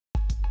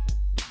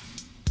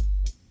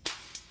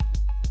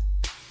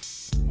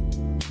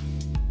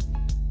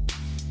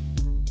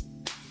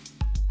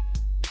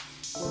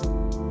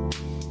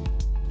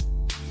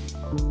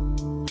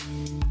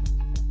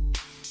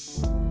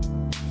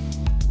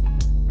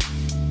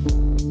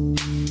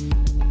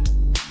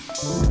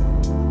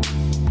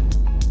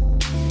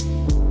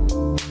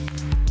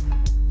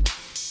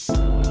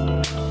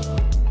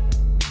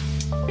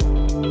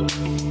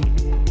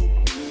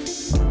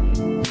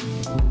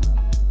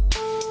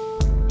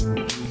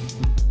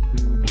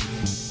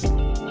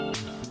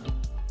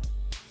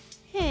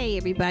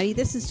everybody.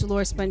 This is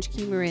Delores Sponge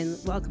Keemer, and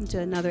welcome to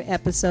another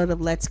episode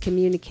of Let's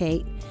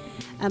Communicate.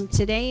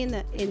 Today in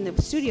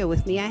the studio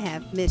with me, I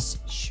have Miss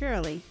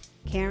Shirley,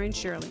 Karen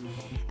Shirley.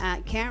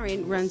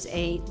 Karen runs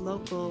a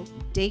local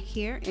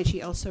daycare, and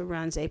she also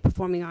runs a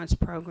performing arts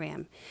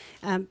program.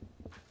 I'm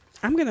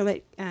going to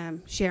let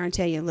Sharon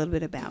tell you a little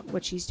bit about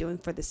what she's doing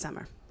for the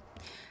summer.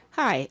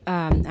 Hi,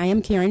 I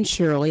am Karen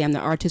Shirley. I'm the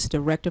Artistic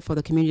Director for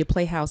the Community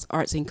Playhouse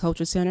Arts and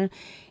Culture Center,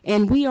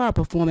 and we are a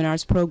performing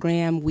arts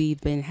program.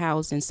 We've been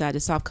housed inside the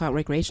Southcott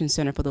Recreation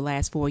Center for the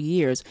last 4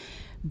 years,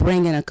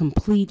 bringing a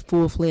complete,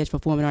 full-fledged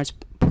performing arts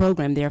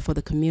program there for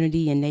the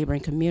community and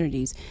neighboring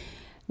communities.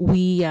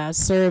 We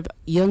serve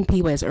young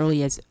people as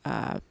early as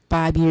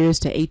 5 years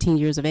to 18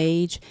 years of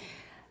age.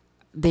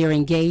 They're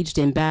engaged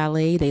in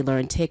ballet. They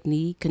learn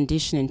technique,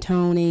 condition, and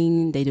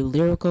toning. They do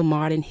lyrical,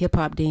 modern,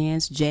 hip-hop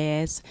dance,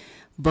 jazz,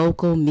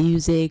 vocal,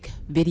 music,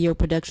 video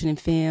production and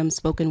film,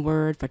 spoken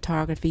word,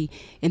 photography,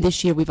 and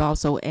this year we've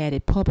also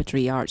added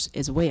puppetry arts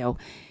as well.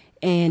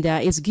 And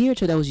it's geared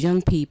to those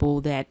young people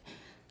that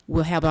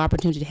will have the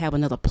opportunity to have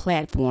another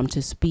platform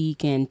to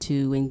speak and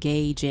to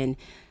engage in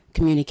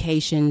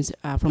communications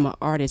from an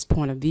artist's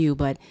point of view,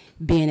 but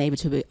being able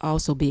to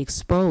also be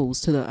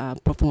exposed to the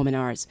performing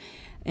arts.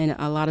 And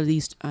a lot of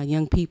these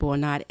young people are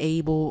not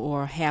able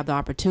or have the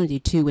opportunity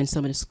to in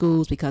some of the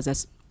schools, because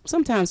that's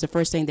sometimes the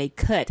first thing they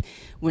cut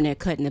when they're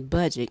cutting the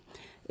budget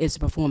is the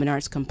performing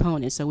arts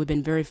component. So we've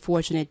been very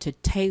fortunate to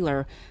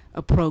tailor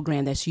a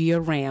program that's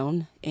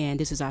year-round, and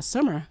this is our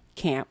summer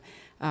camp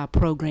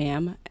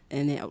program,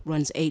 and it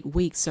runs 8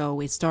 weeks. So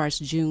it starts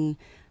June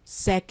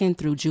 2nd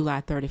through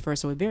July 31st.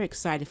 So we're very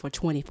excited for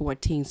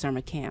 2014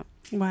 summer camp.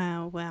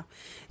 Wow.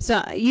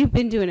 So you've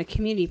been doing a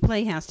community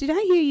playhouse. Did I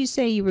hear you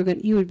say you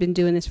had been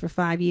doing this for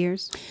 5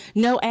 years?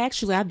 No,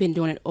 actually, I've been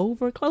doing it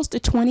over close to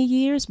 20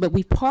 years, but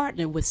we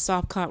partnered with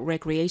Southcott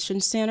Recreation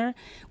Center,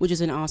 which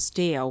is in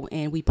Austell,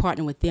 and we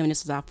partnered with them, and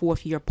this is our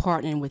 4th year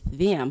partnering with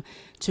them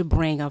to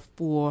bring a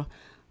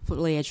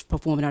full-fledged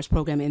performing arts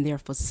program in their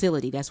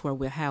facility. That's where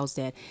we're housed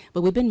at.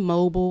 But we've been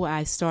mobile.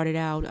 I started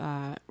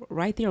out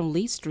right there on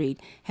Lee Street,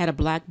 had a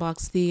black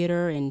box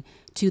theater in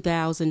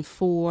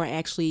 2004.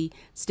 Actually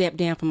stepped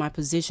down from my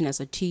position as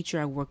a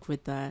teacher. I worked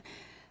with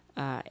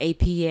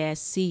APS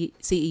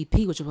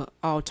CEP, which was an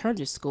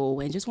alternative school,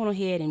 and just went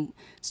ahead and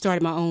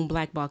started my own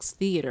black box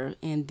theater.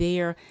 And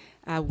there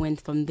I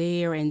went from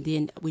there, and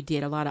then we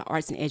did a lot of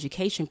arts and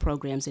education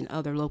programs in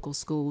other local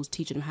schools,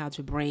 teaching them how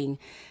to bring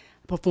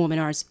performing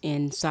arts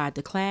inside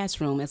the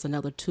classroom as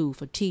another tool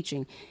for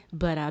teaching.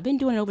 But I've been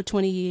doing it over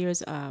 20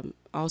 years.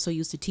 Also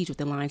used to teach with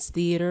the Alliance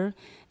Theater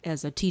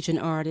as a teaching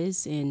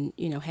artist, and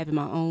having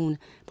my own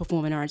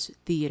performing arts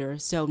theater.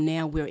 So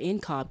now we're in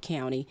Cobb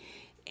County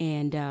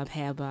and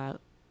have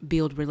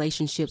built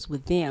relationships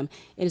with them.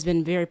 And it's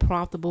been very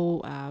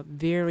profitable,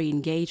 very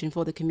engaging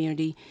for the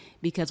community,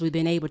 because we've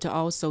been able to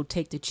also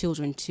take the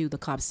children to the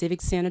Cobb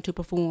Civic Center to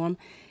perform,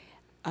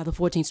 the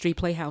 14th Street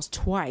Playhouse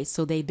twice,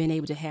 so they've been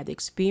able to have the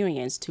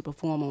experience to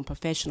perform on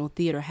professional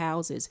theater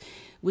houses,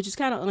 which is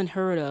kind of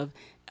unheard of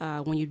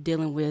when you're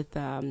dealing with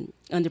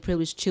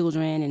underprivileged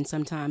children, and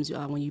sometimes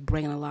when you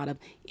bring a lot of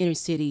inner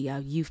city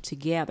youth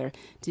together,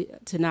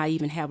 to not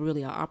even have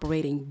really an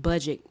operating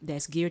budget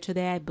that's geared to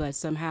that, but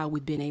somehow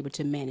we've been able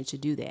to manage to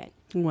do that.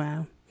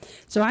 Wow.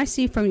 So I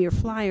see from your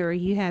flyer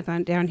you have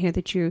down here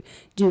that you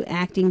do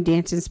acting,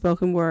 dance, and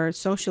spoken word,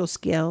 social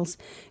skills,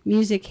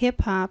 music,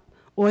 hip-hop,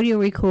 audio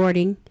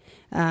recording,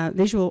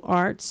 visual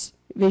arts,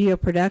 video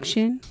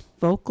production,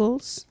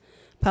 vocals,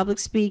 public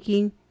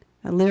speaking,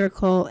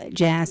 lyrical,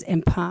 jazz,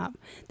 and pop.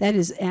 That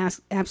is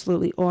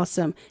absolutely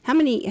awesome. How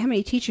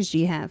many teachers do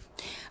you have?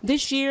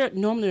 This year,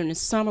 normally in the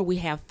summer, we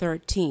have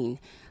 13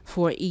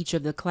 for each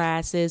of the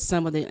classes.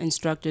 Some of the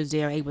instructors,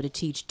 they are able to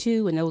teach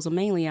 2, and those are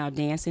mainly our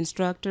dance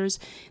instructors.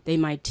 They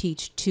might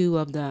teach 2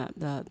 of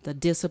the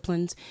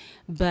disciplines,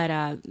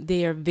 but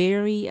they are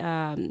very...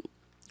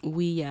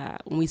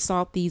 when we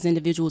sought these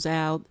individuals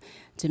out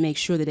to make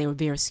sure that they were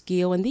very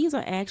skilled, and these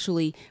are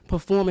actually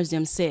performers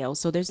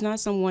themselves. So there's not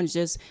someone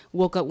just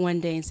woke up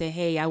one day and said,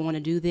 hey, I want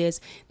to do this.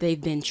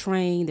 They've been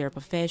trained, they're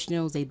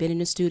professionals, they've been in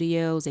the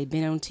studios, they've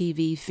been on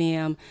TV,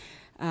 film,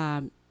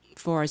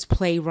 far as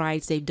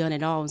playwrights, they've done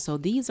it all. And so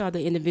these are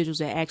the individuals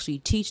that actually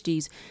teach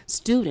these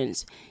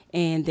students,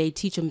 and they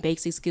teach them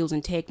basic skills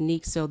and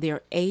techniques so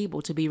they're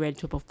able to be ready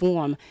to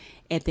perform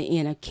at the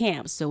end of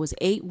camp. So it's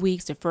 8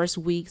 weeks. The first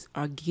weeks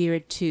are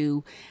geared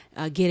to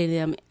getting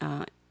them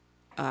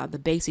the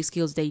basic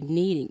skills they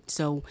need,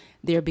 so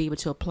they'll be able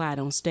to apply it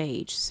on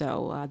stage.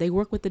 So they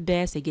work with the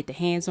best. They get the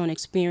hands-on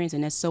experience,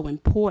 and that's so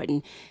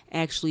important,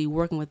 actually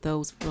working with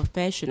those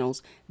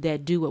professionals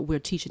that do what we're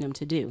teaching them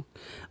to do.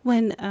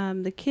 When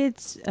the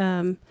kids,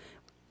 are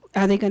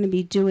they going to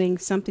be doing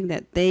something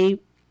that they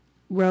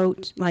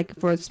wrote, like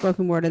for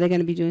spoken word? Are they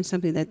going to be doing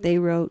something that they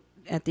wrote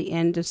at the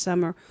end of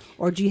summer,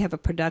 or do you have a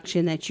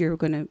production that you're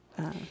going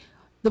to...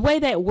 The way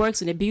that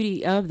works, and the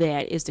beauty of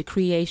that, is the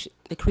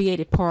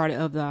creative part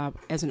of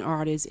as an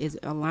artist is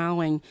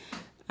allowing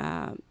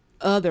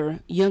other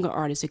younger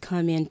artists to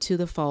come into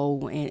the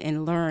fold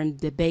and learn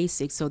the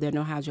basics so they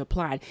know how to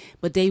apply it.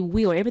 But they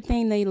will,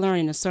 everything they learn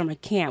in the summer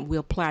camp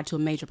will apply to a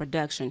major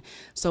production.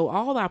 So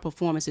all our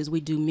performances,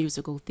 we do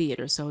musical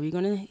theater. So you're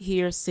going to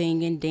hear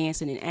singing,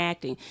 dancing, and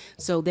acting.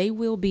 So they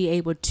will be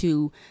able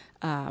to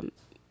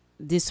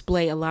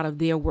display a lot of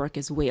their work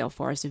as well, as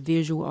far as the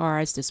visual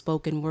arts, the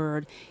spoken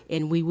word,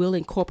 and we will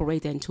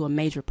incorporate that into a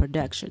major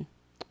production.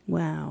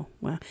 Wow.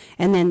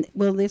 And then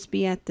will this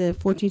be at the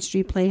 14th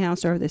Street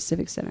Playhouse or the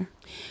Civic Center?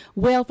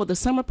 Well, for the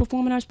summer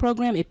performing arts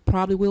program, it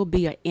probably will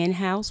be an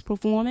in-house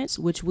performance,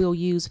 which we'll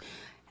use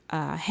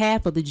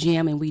half of the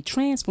gym, and we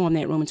transform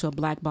that room into a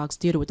black box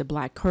theater with the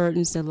black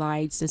curtains, the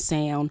lights, the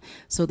sound,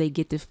 so they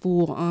get the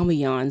full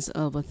ambiance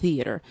of a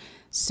theater.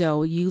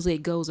 So usually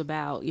it goes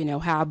about,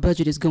 how our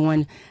budget is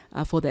going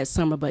for that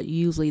summer, but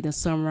usually the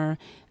summer,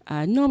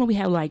 normally we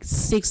have like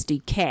 60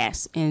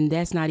 casts, and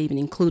that's not even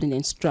including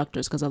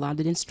instructors, because a lot of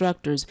the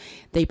instructors,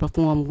 they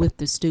perform with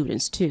the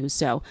students too.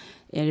 So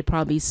it'll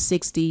probably be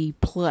 60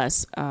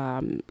 plus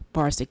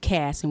far as the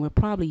cast, and we'll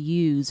probably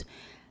use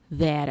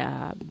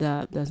that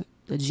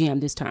the gym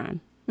this time.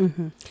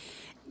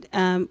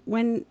 Mm-hmm.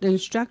 When the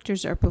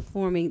instructors are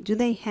performing, do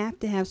they have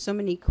to have so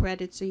many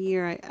credits a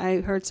year?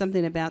 I heard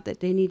something about that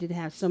they needed to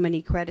have so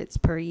many credits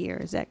per year.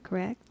 Is that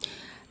correct?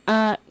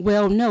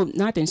 Well, no,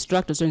 not the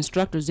instructors. The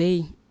instructors,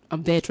 they are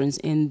veterans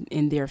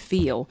in their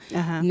field.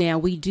 Uh-huh. Now,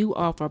 we do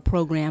offer a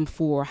program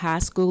for high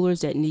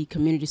schoolers that need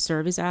community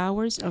service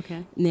hours.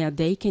 Okay. Now,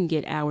 they can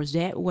get hours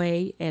that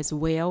way as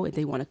well if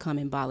they want to come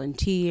and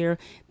volunteer.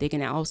 They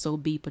can also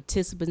be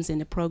participants in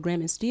the program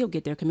and still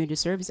get their community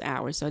service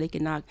hours. So they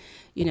can knock,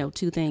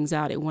 two things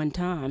out at one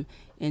time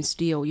and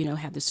still,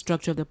 have the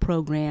structure of the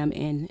program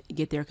and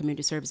get their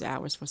community service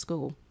hours for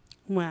school.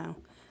 Wow.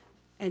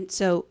 And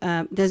so,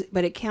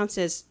 but it counts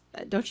as,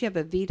 don't you have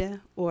a VITA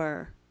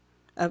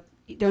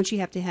don't you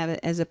have to have it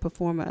as a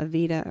performer, a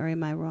VITA, or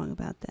am I wrong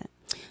about that?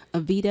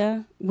 A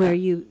VITA, where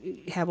you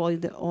have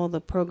all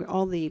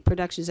the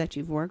productions that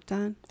you've worked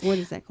on. What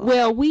is that called?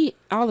 Well,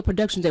 all the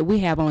productions that we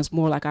have on is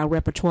more like our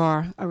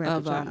repertoire,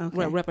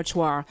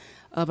 repertoire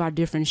of our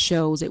different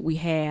shows that we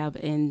have,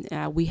 and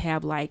we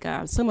have like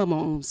some of them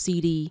on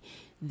CD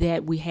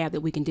that we have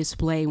that we can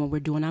display when we're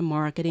doing our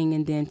marketing,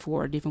 and then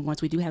for different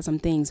ones we do have some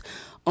things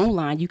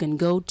online. You can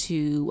go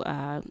to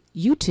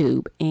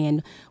YouTube,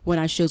 and one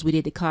of our shows we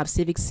did the Cobb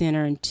Civic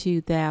Center in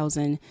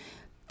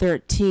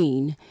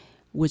 2013,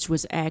 which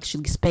was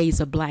actually Spades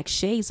of Black,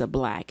 Shades of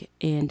Black,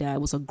 and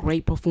it was a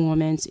great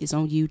performance. It's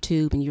on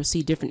YouTube, and you'll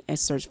see different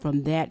excerpts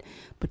from that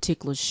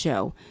particular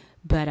show.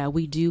 But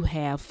we do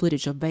have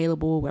footage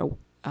available where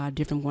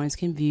different ones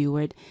can view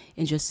it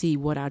and just see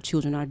what our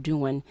children are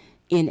doing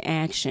in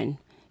action,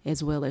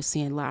 as well as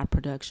seeing live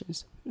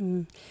productions.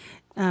 Mm.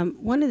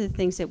 One of the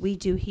things that we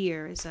do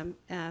here is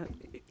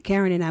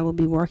Karen and I will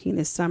be working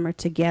this summer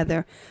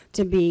together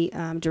to be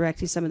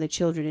directing some of the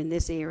children in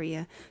this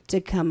area to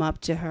come up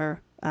to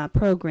her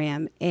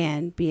program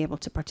and be able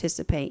to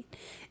participate.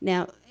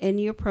 Now, in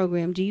your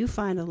program, do you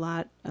find a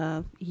lot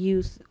of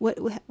youth?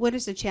 What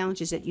is the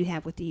challenges that you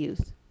have with the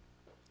youth?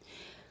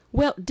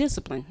 Well,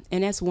 discipline,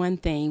 and that's one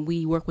thing.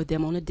 We work with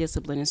them on a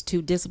discipline. There's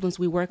two disciplines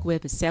we work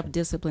with, is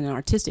self-discipline and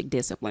artistic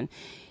discipline.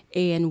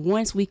 And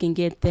once we can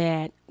get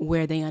that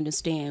where they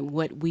understand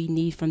what we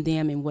need from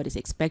them and what is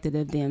expected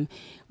of them,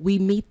 we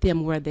meet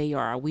them where they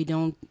are. We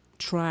don't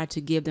try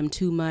to give them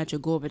too much or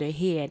go over their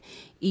head.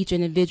 Each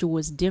individual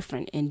is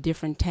different, and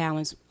different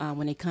talents.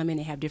 When they come in,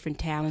 they have different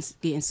talents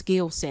and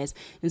skill sets,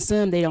 and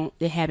some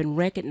they haven't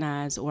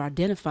recognized or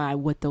identified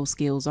what those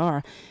skills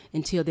are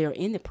until they're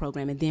in the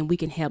program, and then we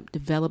can help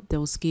develop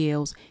those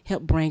skills,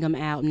 help bring them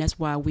out, and that's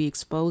why we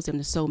expose them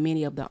to so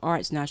many of the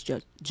arts, not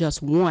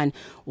just one,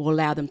 or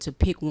allow them to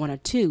pick one or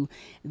two.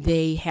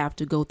 They have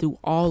to go through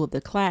all of the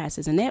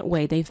classes, and that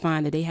way they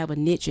find that they have a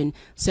niche in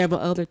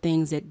several other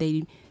things that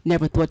they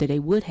never thought that they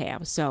would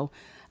have. So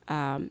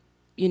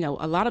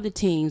a lot of the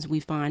teams we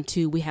find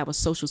too, we have a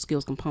social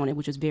skills component,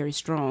 which is very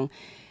strong,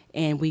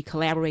 and we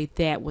collaborate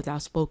that with our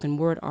spoken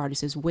word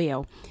artists as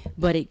well.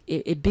 But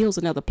it builds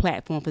another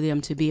platform for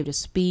them to be able to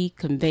speak,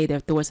 convey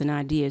their thoughts and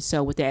ideas.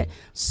 So with that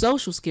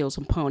social skills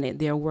component,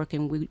 they're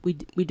working,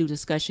 we do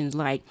discussions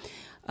like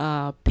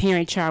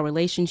parent-child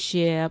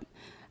relationship,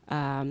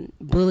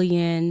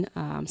 bullying,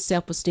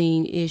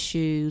 self-esteem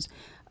issues,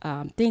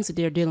 things that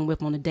they're dealing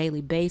with on a daily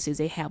basis.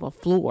 They have a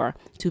floor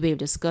to be able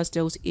to discuss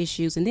those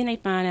issues, and then they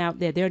find out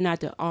that they're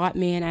not the odd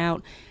man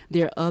out.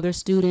 There are other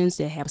students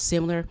that have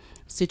similar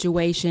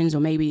situations,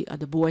 or maybe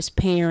divorced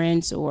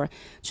parents, or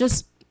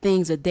just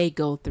things that they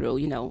go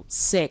through,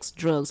 sex,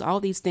 drugs, all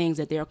these things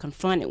that they're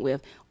confronted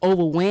with,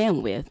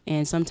 overwhelmed with,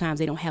 and sometimes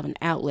they don't have an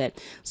outlet.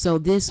 So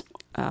this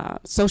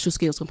social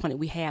skills component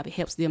we have, it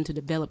helps them to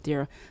develop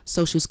their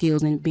social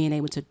skills and being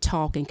able to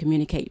talk and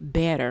communicate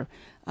better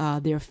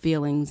their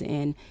feelings,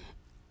 and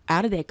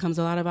out of that comes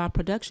a lot of our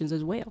productions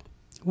as well.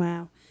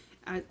 Wow.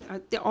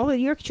 All of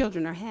your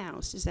children are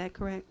housed, is that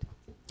correct?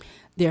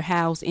 They're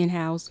housed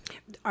in-house.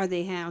 Are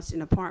they housed in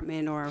an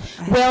apartment or?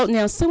 Well,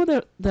 now some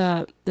of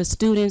the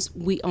students,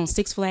 we on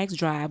Six Flags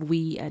Drive,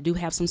 we do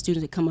have some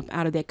students that come up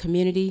out of that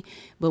community,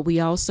 but we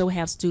also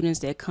have students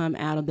that come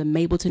out of the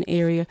Mableton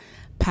area,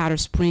 Powder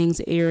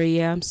Springs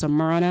area,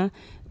 Smyrna.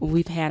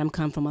 We've had them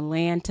come from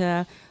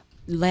Atlanta.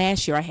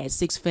 Last year, I had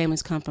 6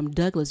 families come from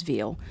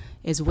Douglasville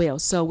as well.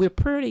 So we're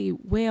pretty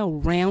well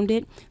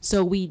rounded.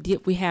 So we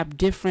have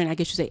different, I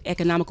guess you say,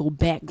 economical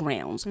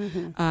backgrounds,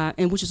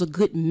 and which is a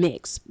good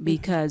mix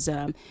because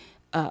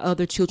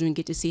other children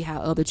get to see how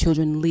other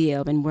children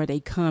live and where they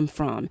come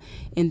from.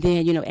 And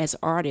then, as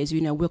artists,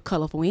 we're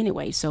colorful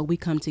anyway. So we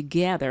come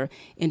together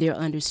in their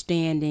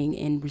understanding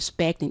and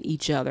respecting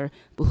each other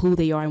for who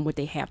they are and what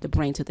they have to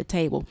bring to the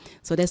table.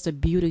 So that's the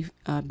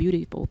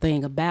beautiful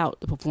thing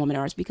about the performing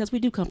arts, because we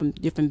do come from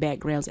different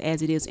backgrounds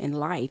as it is in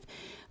life.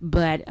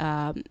 But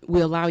we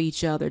allow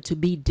each other to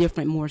be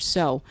different more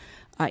so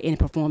in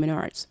performing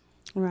arts.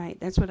 Right.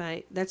 That's what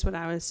I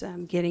was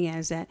getting at,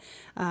 is that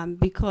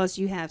because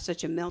you have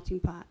such a melting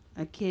pot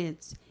of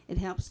kids, it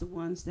helps the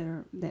ones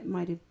that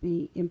might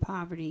be in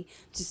poverty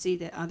to see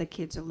that other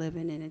kids are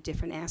living in a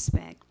different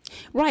aspect.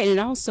 Right. And it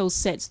also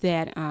sets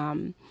that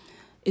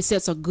it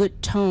sets a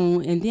good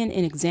tone, and then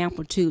an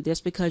example too.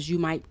 Just because you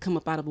might come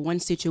up out of one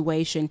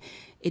situation,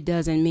 it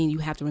doesn't mean you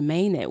have to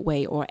remain that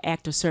way or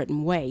act a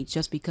certain way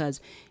just because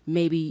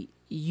maybe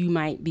you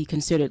might be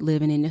considered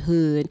living in the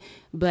hood,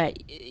 but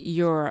as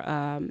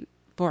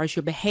far as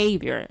your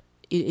behavior,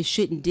 it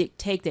shouldn't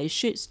dictate that. It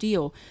should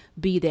still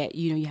be that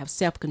you have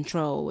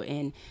self-control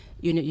and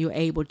you're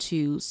able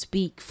to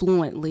speak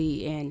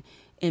fluently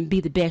and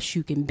be the best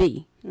you can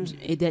be.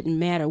 It doesn't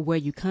matter where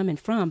you're coming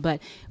from,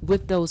 but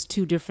with those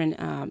two different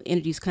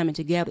entities coming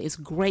together, it's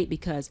great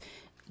because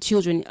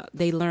children,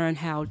 they learn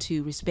how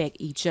to respect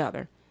each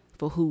other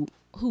for who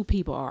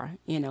people are,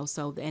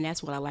 so, and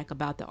that's what I like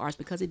about the arts,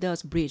 because it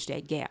does bridge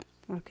that gap.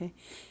 Okay.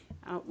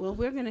 Well,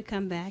 we're going to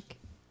come back.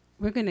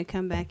 We're going to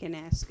come back and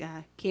ask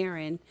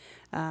Karen,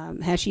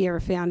 has she ever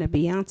found a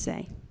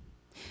Beyonce?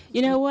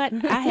 You know what?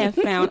 I have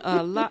found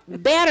a lot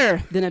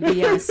better than a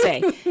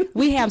Beyonce.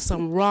 We have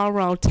some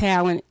raw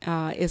talent.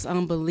 It's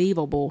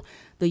unbelievable.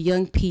 The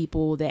young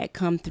people that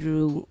come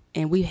through,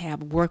 and we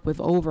have worked with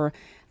over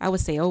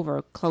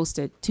close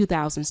to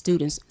 2,000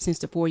 students since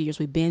the 4 years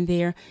we've been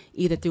there,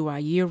 either through our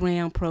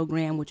year-round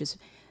program, which is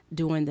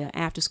during the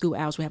after-school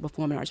hours. We have a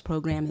performing arts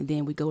program, and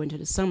then we go into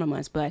the summer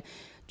months. But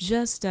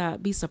just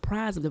be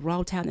surprised of the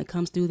raw talent that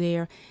comes through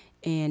there,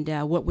 and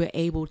what we're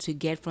able to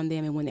get from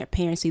them. And when their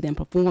parents see them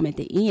perform at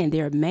the end,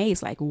 they're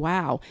amazed, like,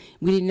 wow,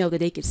 we didn't know that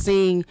they could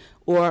sing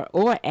or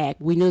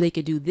act. We knew they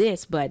could do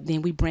this, but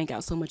then we bring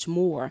out so much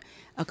more,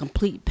 a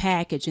complete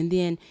package, and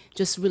then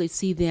just really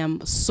see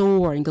them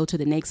soar and go to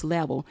the next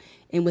level.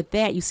 And with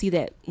that, you see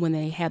that when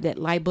they have that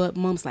light bulb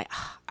moment, it's like,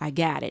 I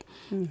got it.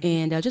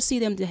 And just see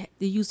them to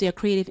use their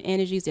creative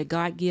energies, their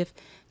God-gift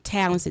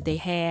talents that they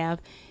have.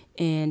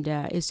 And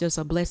it's just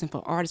a blessing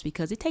for artists,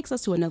 because it takes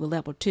us to another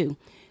level too,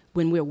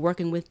 when we're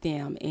working with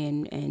them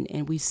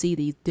and we see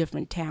these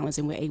different talents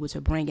and we're able to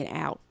bring it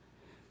out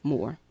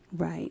more.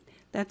 Right.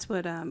 That's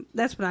what I'm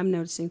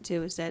noticing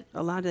too, is that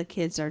a lot of the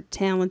kids are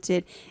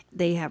talented.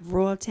 They have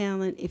raw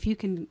talent. If you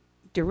can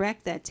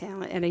direct that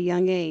talent at a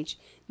young age,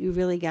 you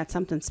really got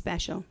something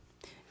special.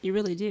 You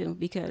really do,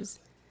 because...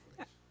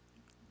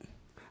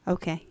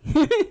 Okay.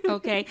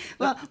 Okay.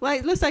 Well,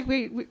 it looks like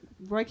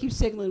Roy keeps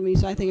signaling me,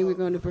 so I think we're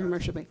going to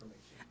commercial break.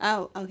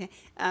 Oh, okay.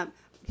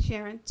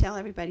 Sharon, tell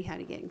everybody how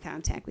to get in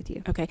contact with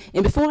you. Okay.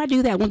 And before I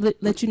do that, I want to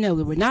let you know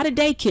that we're not a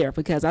daycare,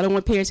 because I don't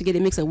want parents to get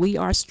it mixed up. We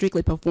are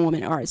strictly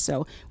performing arts.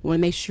 So we want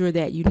to make sure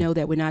that you know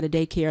that we're not a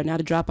daycare, not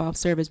a drop-off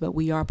service, but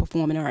we are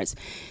performing arts.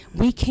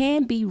 We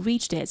can be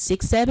reached at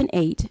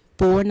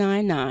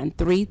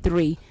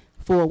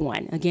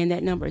 678-499-3341. Again,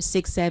 that number is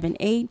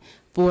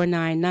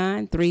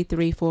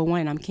 678-499-3341.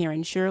 And I'm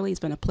Karen Shirley. It's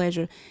been a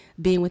pleasure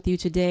being with you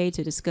today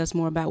to discuss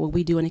more about what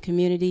we do in the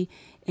community,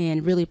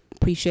 and really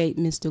appreciate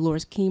Miss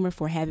Delores Keemer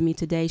for having me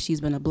today. She's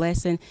been a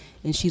blessing,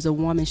 and she's a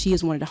woman. She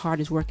is one of the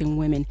hardest working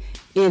women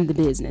in the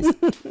business.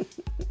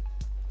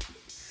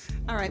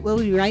 All right, we'll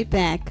be right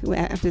back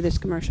after this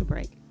commercial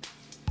break.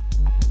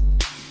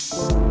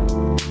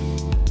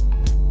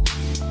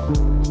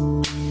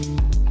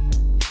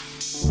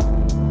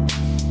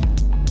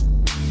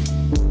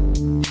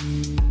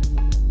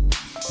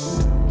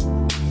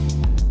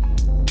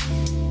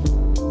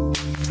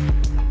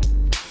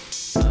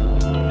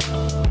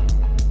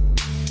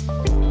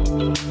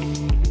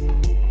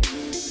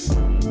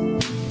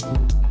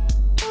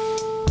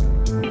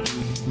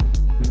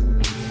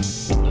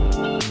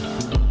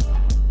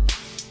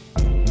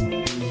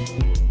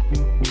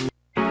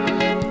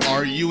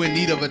 In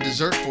need of a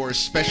dessert for a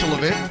special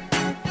event?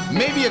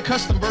 Maybe a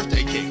custom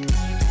birthday cake.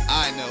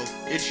 I know,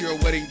 it's your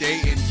wedding day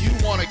and you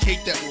want a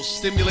cake that will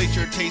stimulate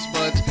your taste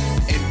buds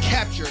and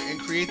capture and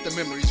create the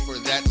memories for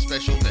that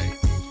special day.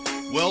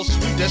 Well,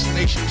 Sweet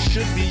Destination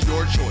should be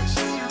your choice.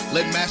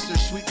 Let Master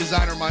Sweet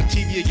Designer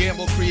Montevia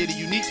Gamble create a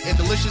unique and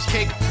delicious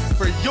cake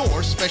for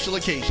your special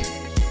occasion.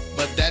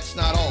 But that's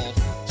not all.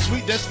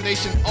 Sweet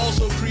Destination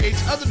also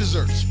creates other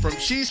desserts, from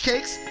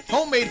cheesecakes,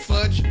 homemade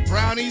fudge,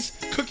 brownies,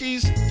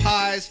 cookies,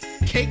 pies,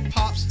 cake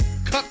pops,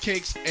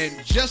 cupcakes,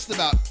 and just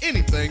about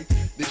anything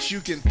that you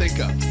can think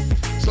of.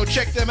 So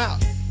check them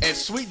out at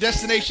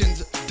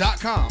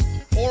sweetdestinations.com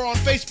or on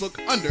Facebook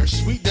under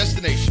Sweet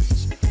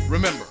Destinations.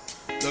 Remember,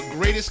 the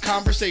greatest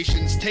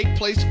conversations take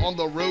place on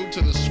the road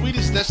to the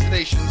sweetest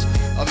destinations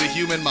of the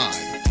human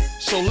mind.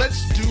 So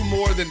let's do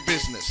more than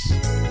business.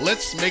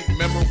 Let's make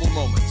memorable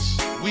moments.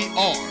 We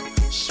are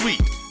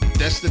Sweet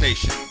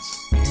Destinations.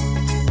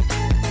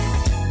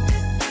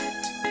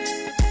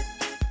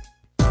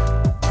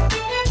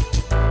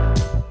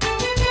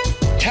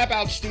 Tap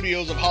Out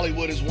Studios of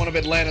Hollywood is one of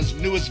Atlanta's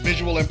newest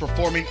visual and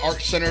performing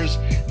arts centers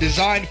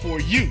designed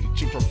for you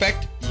to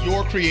perfect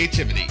your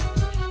creativity.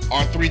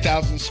 Our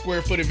 3,000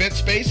 square foot event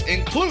space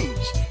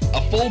includes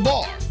a full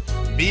bar,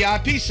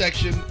 VIP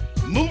section,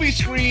 movie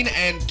screen,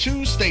 and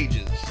 2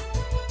 stages.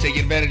 Take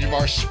advantage of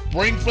our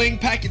Spring Fling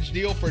package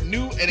deal for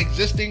new and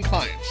existing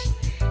clients.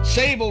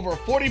 Save over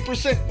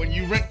 40% when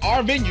you rent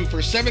our venue for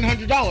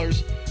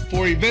 $700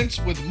 for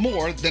events with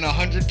more than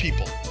 100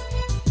 people.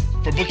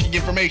 For booking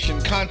information,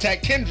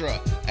 contact Kendra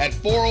at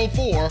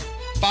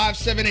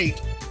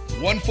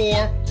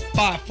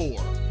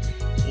 404-578-1454.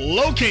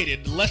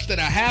 Located less than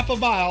a half a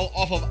mile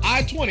off of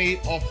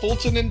I-20 off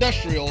Fulton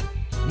Industrial,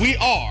 we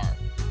are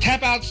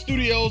Tap Out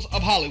Studios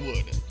of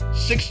Hollywood,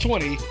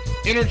 620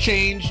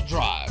 Interchange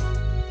Drive.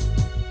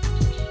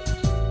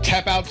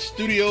 Tap Out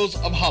Studios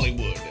of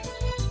Hollywood,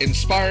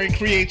 inspiring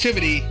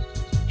creativity,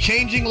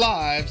 changing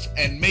lives,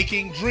 and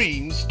making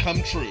dreams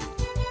come true.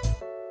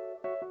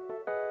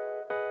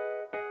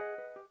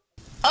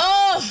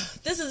 Oh,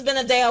 this has been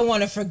a day I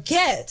want to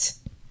forget.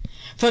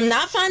 From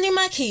not finding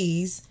my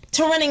keys,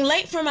 to running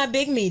late for my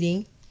big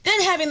meeting, then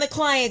having the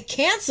client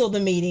cancel the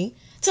meeting,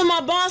 to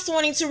my boss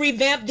wanting to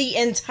revamp the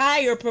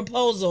entire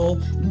proposal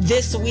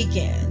this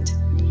weekend.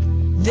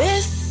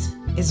 This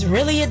is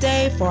really a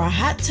day for a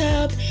hot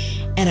tub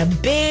and a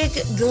big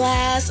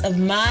glass of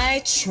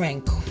my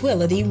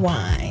Tranquility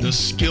wine. The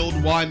skilled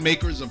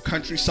winemakers of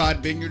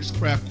Countryside Vineyards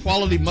craft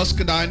quality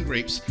muscadine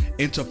grapes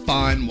into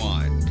fine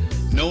wine.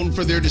 Known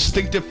for their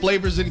distinctive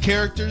flavors and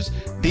characters,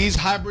 these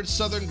hybrid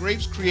southern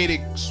grapes create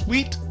a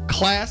sweet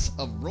class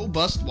of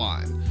robust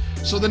wine.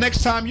 So the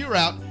next time you're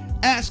out,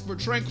 ask for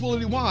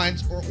Tranquility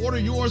Wines or order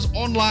yours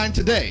online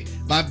today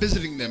by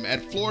visiting them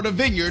at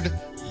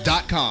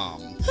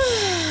floridavineyard.com.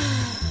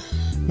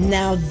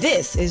 Now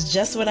this is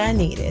just what I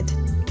needed.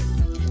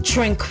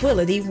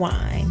 Tranquility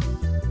Wine.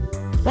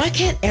 Why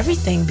can't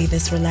everything be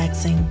this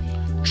relaxing?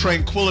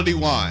 Tranquility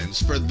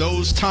Wines, for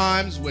those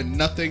times when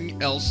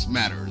nothing else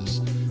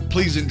matters.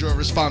 Please enjoy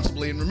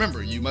responsibly, and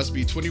remember, you must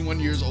be 21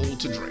 years old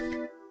to drink.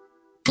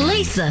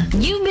 Lisa,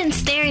 you've been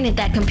staring at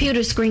that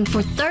computer screen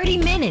for 30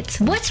 minutes.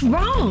 What's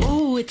wrong?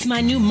 Oh, it's my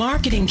new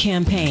marketing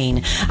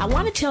campaign. I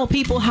want to tell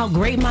people how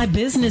great my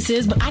business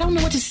is, but I don't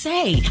know what to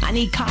say. I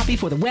need copy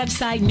for the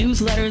website,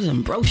 newsletters,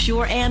 and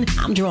brochure, and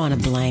I'm drawing a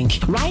blank.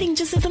 Writing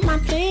just isn't my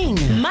thing.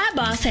 My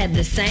boss had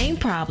the same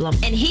problem,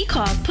 and he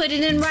called Put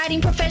It in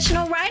Writing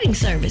Professional Writing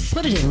Service.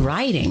 Put it in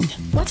writing?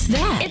 What's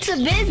that? It's a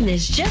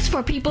business just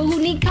for people who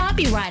need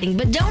copywriting,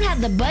 but don't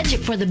have the budget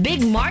for the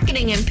big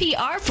marketing and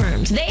PR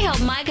firms. They help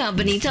my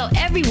company tell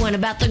everyone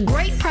about the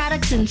great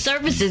products and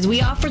services we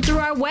offer through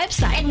our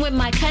website. And when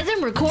my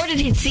cousin recorded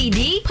his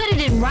CD, Put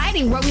It in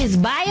Writing wrote his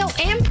bio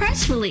and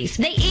press release.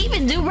 They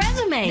even do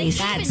resumes.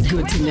 That's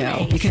good to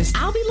know, because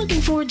I'll be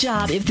looking for a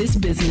job if this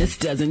business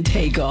doesn't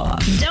take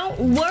off. Don't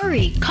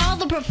worry. Call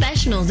the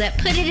professionals at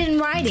Put It in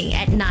Writing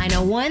at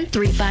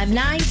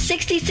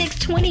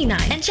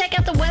 901-359-6629 and check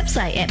out the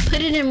website at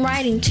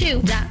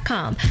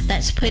putitinwriting2.com.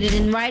 That's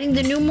putitinwriting,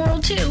 the numeral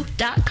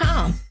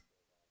 2.com.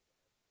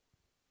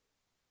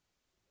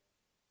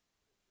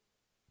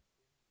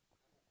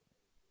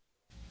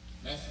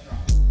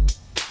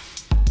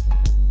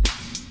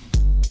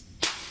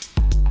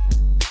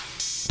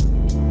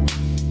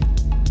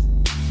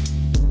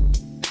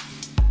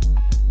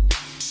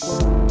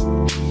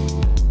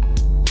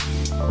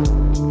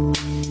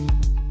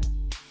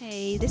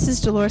 Hey, this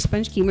is Delores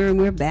Sponge-Keemer, and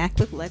we're back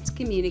with Let's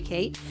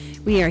Communicate.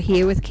 We are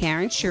here with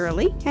Karen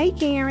Shirley. Hey,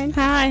 Karen.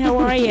 Hi, how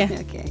are you?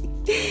 Okay.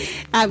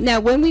 Now,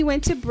 when we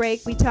went to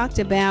break, we talked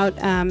about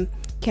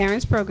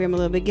Karen's program a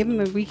little bit. Give them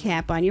a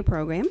recap on your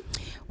program.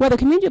 Well, the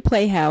Community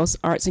Playhouse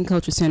Arts and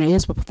Culture Center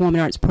is a performing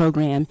arts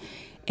program,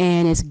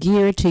 and it's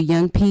geared to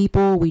young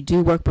people. We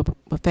do work with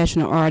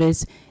professional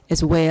artists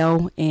as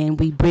well, and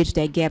we bridge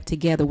that gap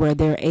together where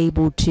they're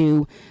able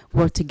to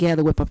work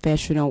together with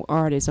professional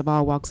artists of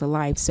all walks of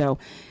life. So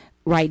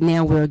right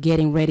now we're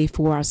getting ready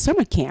for our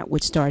summer camp,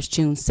 which starts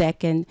June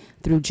 2nd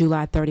through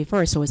July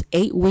 31st. So it's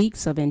 8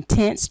 weeks of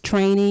intense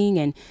training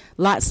and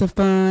lots of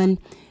fun,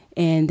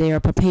 and they're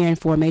preparing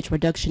for a major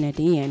production at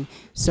the end.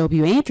 So if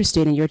you're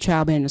interested in your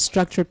child being in a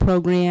structured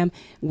program,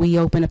 we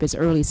open up as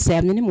early as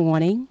 7 in the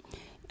morning,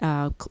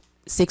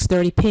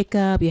 6:30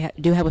 pickup. You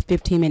do have a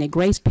 15-minute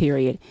grace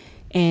period.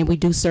 And we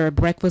do serve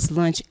breakfast,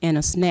 lunch, and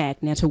a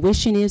snack. Now,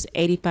 tuition is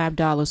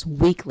 $85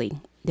 weekly.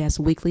 That's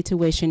weekly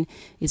tuition.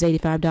 Is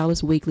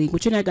 $85 weekly,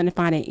 which you're not going to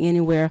find it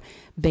anywhere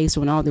based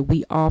on all that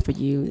we offer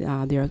you.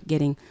 They're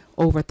getting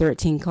over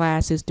 13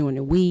 classes during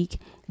the week,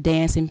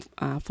 dancing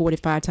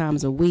 45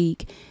 times a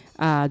week.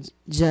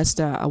 Just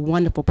a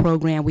wonderful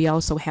program. We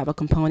also have a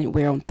component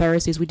where on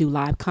Thursdays we do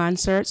live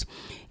concerts,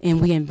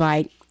 and we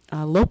invite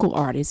local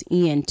artists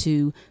in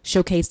to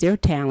showcase their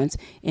talents,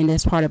 and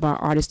that's part of our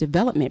artist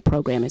development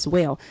program as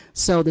well.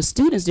 So the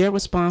students, they're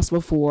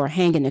responsible for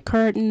hanging the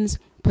curtains,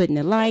 putting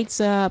the lights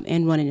up,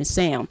 and running the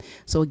sound.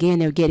 So again,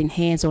 they're getting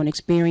hands-on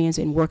experience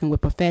and working with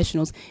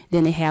professionals.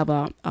 Then they have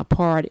a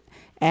part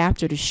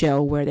after the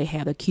show where they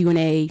have a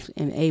Q&A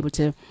and able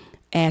to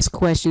ask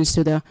questions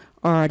to the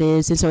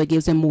artists, and so it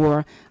gives them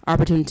more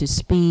opportunity to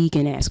speak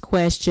and ask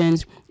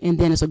questions. And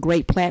then it's a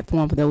great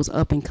platform for those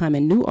up and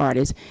coming new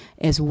artists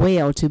as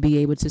well to be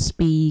able to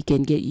speak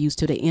and get used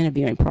to the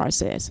interviewing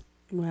process.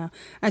 Wow.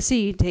 I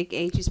see you take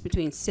ages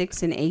between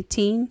 6 and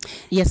 18.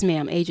 Yes,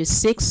 ma'am. Ages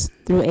 6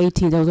 through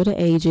 18. Those are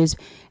the ages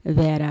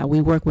that we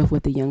work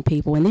with the young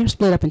people. And they're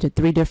split up into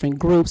 3 different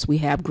groups. We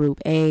have Group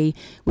A,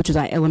 which is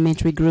our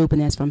elementary group,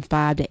 and that's from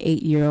 5 to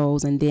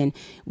 8-year-olds. And then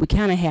we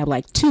kind of have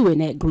like 2 in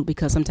that group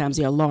because sometimes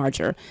they're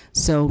larger.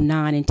 So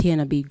 9 and 10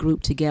 will be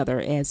grouped together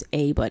as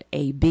A, but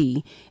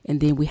AB. And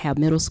then we have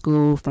middle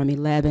school from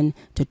 11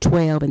 to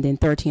 12, and then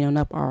 13 on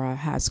up are our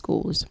high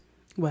schools.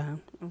 Wow.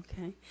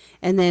 Okay.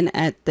 And then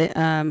at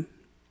the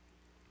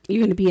you're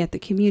going to be at the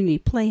community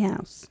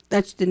Playhouse.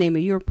 That's the name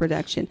of your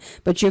production,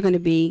 but you're going to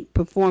be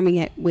performing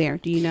at where?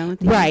 Do you know?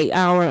 Right.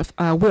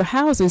 We're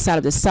housed inside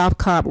of the South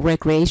Cobb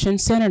Recreation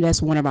Center.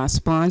 That's one of our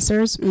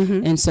sponsors,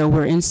 and so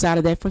we're inside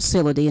of that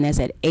facility, and that's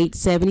at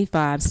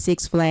 875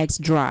 Six Flags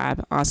Drive,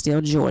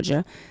 Austell,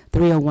 Georgia,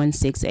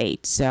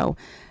 30168. So.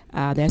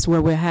 That's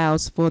where we're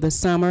housed for the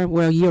summer,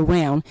 year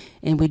round,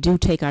 and we do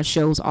take our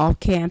shows off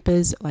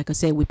campus. Like I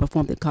said, we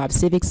performed at Cobb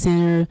Civic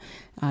Center,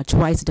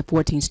 twice at the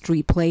 14th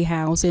Street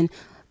Playhouse, and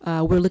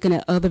we're looking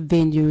at other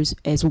venues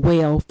as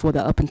well for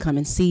the up and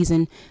coming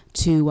season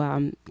to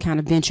kind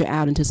of venture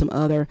out into some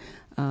other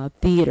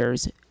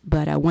theaters.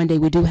 But one day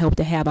we do hope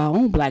to have our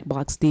own black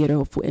box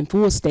theater and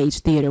full stage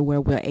theater where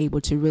we're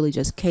able to really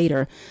just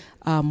cater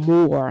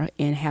more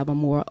and have a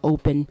more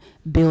open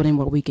building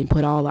where we can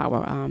put all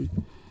our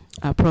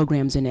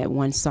programs in at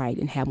one site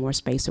and have more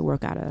space to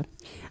work out of.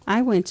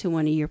 I went to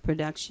one of your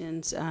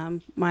productions.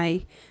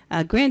 My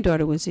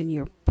granddaughter was in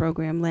your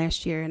program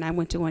last year, and I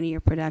went to one of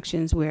your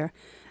productions where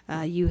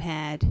you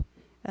had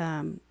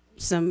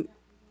some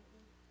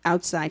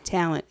outside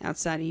talent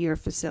outside of your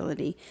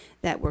facility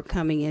that were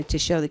coming in to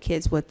show the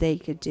kids what they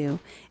could do,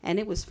 and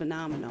it was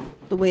phenomenal.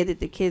 The way that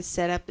the kids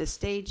set up the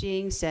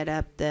staging, set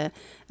up the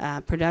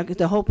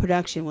the whole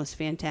production was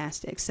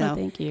fantastic. So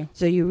thank you.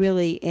 So you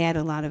really add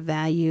a lot of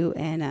value,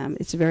 and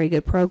it's a very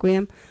good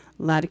program.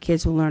 A lot of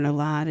kids will learn a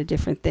lot of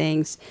different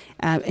things.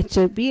 And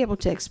to be able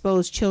to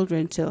expose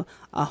children to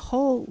a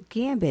whole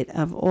gambit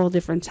of all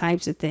different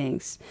types of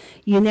things,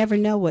 you never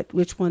know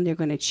which one they're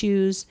going to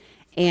choose,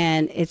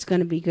 and it's going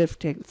to be good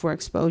for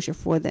exposure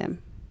for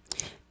them.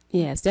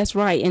 Yes, that's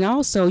right. And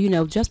also,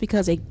 just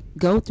because they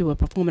go through a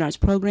performing arts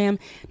program,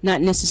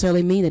 not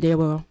necessarily mean that they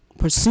will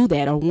pursue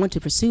that or want to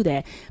pursue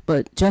that,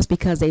 but just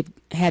because they've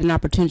had an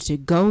opportunity to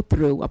go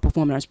through a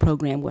performing arts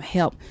program will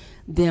help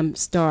them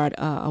start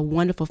a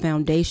wonderful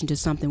foundation to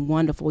something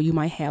wonderful. You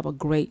might have a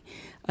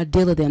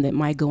deal of them that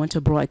might go into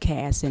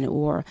broadcasting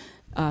or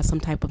some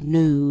type of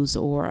news,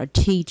 or a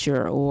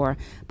teacher or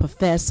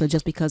professor,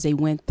 just because they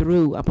went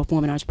through a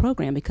performing arts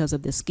program because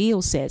of the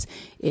skill sets.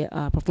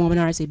 Performing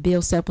arts, it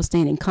builds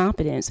self-esteem and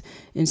confidence,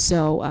 and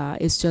so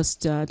it's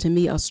just to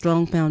me a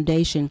strong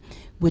foundation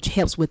which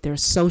helps with their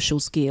social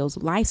skills,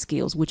 life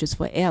skills, which is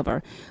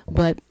forever.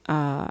 But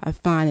I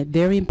find it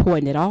very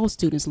important that all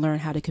students learn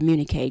how to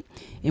communicate,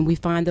 and we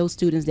find those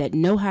students that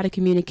know how to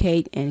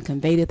communicate and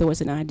convey their thoughts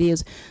and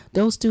ideas,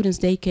 those students,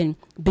 they can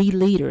be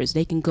leaders,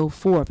 they can go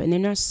forth, and they're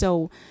not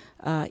so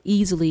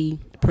easily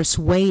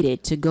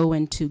persuaded to go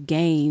into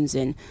gangs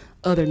and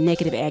other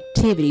negative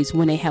activities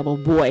when they have a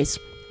voice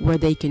where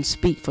they can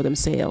speak for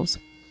themselves.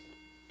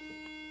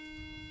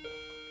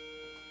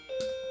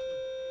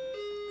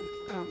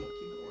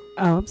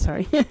 Oh, I'm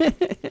sorry.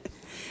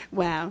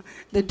 Wow.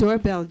 The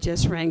doorbell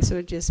just rang, so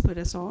it just put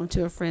us all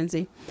into a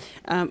frenzy.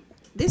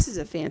 This is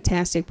a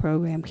fantastic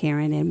program,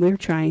 Karen, and we're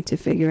trying to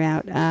figure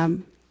out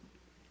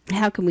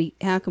how can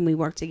we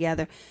work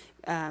together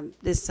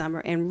this summer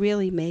and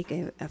really make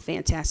a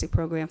fantastic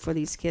program for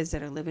these kids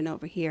that are living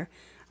over here.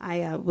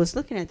 I was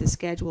looking at the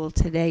schedule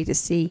today to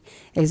see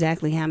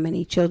exactly how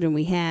many children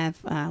we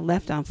have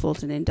left on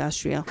Fulton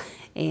Industrial,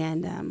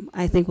 and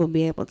I think we'll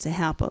be able to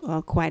help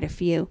quite a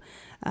few.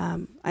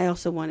 I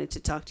also wanted to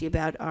talk to you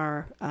about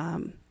our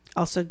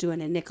also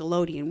doing a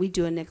Nickelodeon. We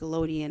do a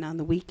Nickelodeon on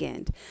the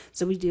weekend,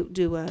 so we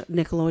do a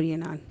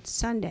Nickelodeon on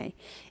Sunday.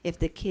 If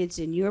the kids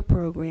in your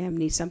program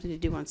need something to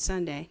do on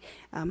Sunday,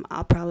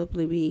 I'll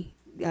probably be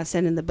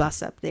sending the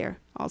bus up there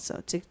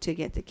also to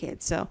get the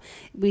kids. So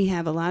we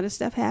have a lot of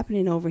stuff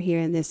happening over here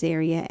in this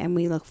area, and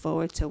we look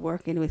forward to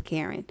working with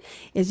Karen.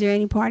 Is there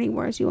any parting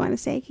words you want to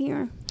say,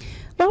 Karen?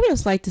 Well, I would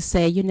just like to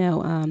say, if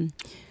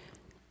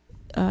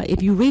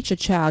you reach a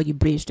child, you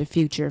bridge the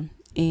future.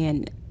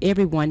 And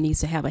everyone needs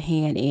to have a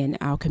hand in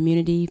our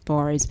community as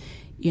far as,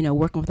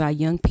 working with our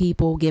young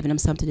people, giving them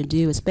something to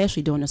do,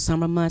 especially during the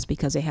summer months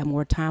because they have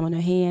more time on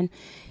their hand.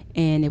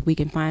 And if we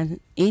can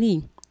find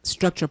any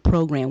structured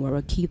program where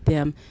we'll keep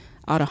them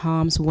out of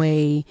harm's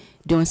way,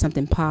 doing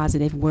something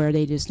positive where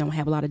they just don't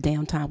have a lot of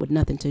downtime with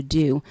nothing to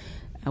do,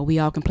 we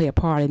all can play a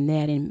part in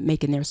that and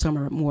making their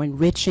summer more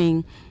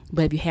enriching.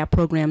 But if you have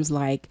programs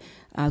like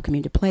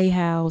Community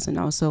Playhouse and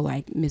also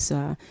like Miss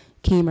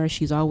Keemer,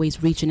 she's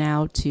always reaching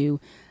out to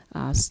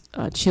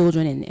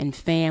children and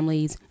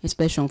families,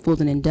 especially on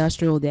Fulton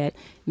Industrial, that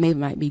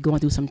might be going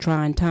through some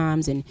trying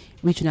times, and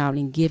reaching out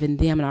and giving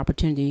them an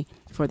opportunity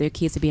for their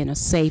kids to be in a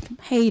safe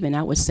haven,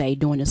 I would say,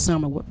 during the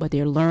summer, but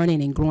they're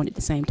learning and growing at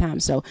the same time.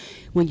 So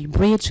when you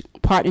bridge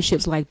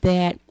partnerships like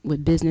that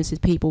with businesses,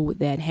 people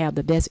that have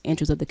the best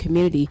interests of the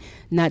community,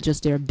 not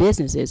just their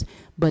businesses,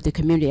 but the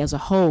community as a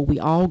whole,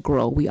 we all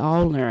grow, we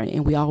all learn,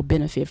 and we all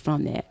benefit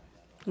from that.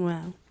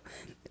 Wow.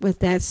 With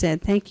that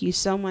said, thank you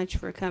so much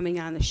for coming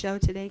on the show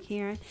today,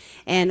 Karen.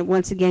 And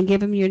once again, give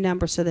them your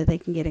number so that they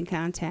can get in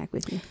contact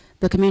with you.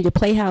 The Community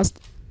Playhouse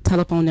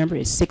telephone number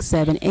is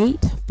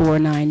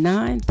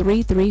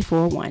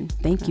 678-499-3341.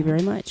 Thank you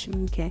very much.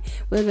 Okay.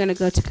 We're going to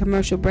go to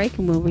commercial break,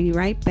 and we'll be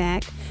right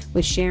back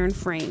with Sharon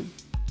Frame.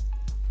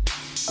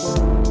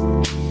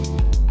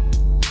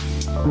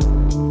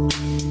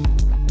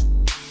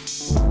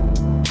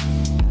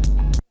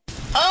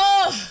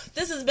 Oh,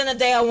 this has been a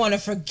day I want to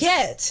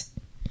forget.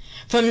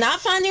 From not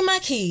finding my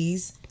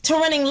keys, to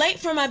running late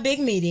for my big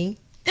meeting,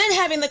 then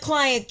having the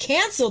client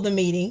cancel the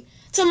meeting,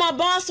 to my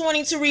boss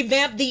wanting to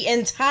revamp the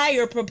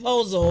entire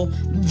proposal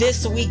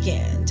this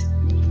weekend.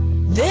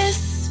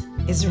 This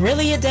is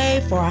really a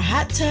day for a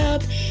hot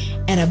tub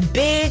and a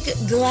big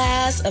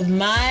glass of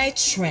my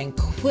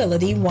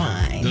tranquility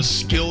wine. The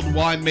skilled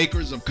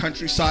winemakers of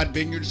Countryside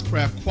Vineyards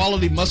craft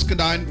quality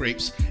muscadine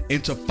grapes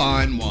into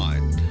fine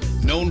wine.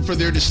 Known for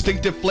their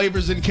distinctive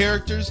flavors and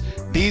characters,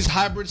 these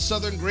hybrid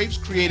southern grapes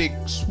create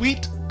a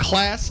sweet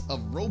class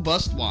of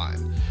robust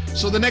wine.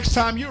 So the next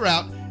time you're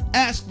out,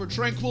 ask for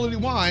Tranquility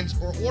Wines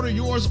or order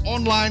yours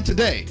online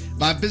today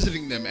by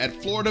visiting them at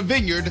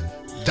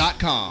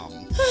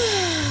floridavineyard.com.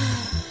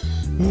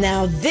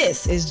 Now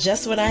this is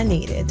just what I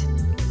needed.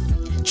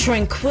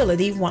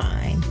 Tranquility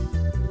Wine.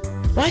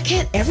 Why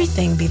can't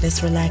everything be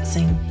this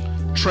relaxing?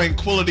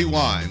 Tranquility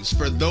Wines,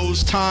 for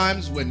those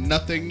times when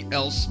nothing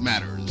else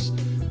matters.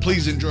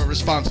 Please enjoy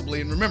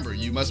responsibly, and remember,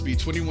 you must be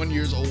 21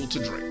 years old to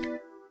drink.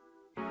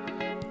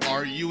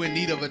 Are you in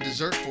need of a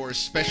dessert for a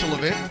special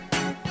event?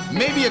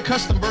 Maybe a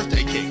custom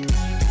birthday cake.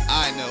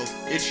 I know,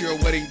 it's your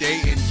wedding day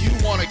and you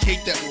want a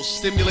cake that will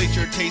stimulate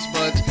your taste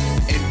buds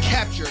and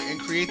capture and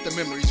create the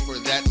memories for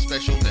that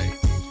special day.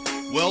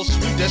 Well,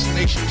 Sweet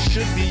Destination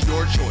should be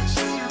your choice.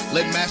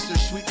 Let Master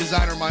Sweet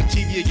Designer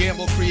Montevia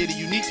Gamble create a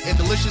unique and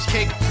delicious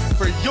cake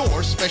for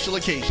your special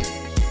occasion.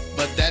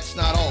 But that's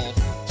not all.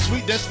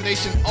 Sweet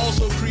Destination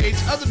also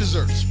creates other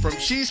desserts, from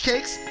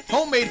cheesecakes,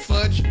 homemade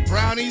fudge,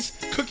 brownies,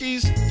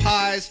 cookies,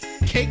 pies,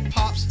 cake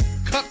pops,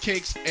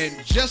 cupcakes,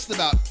 and just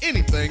about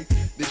anything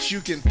that you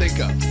can think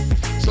of.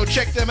 So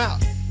check them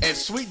out at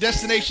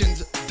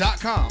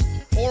sweetdestinations.com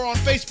or on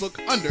Facebook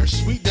under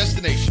Sweet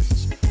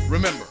Destinations.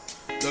 Remember,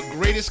 the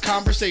greatest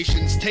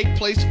conversations take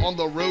place on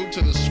the road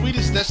to the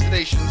sweetest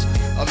destinations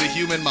of the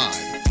human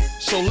mind.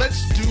 So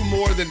let's do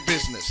more than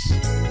business.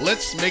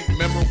 Let's make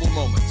memorable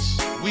moments.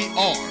 We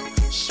are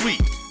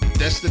Sweet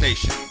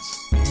Destinations.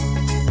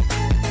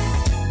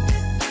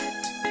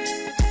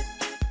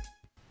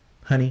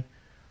 Honey,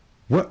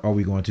 what are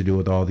we going to do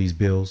with all these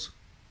bills?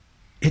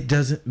 It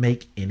doesn't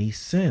make any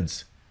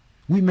sense.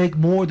 We make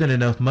more than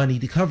enough money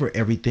to cover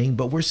everything,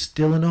 but we're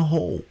still in a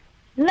hole.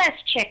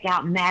 Let's check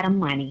out Madam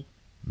Money.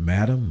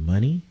 Madam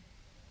Money?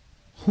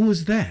 Who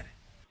is that?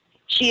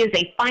 She is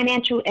a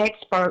financial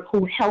expert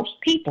who helps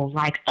people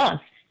like us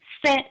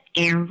set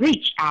and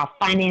reach our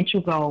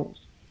financial goals.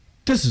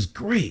 This is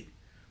great.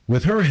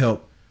 With her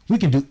help, we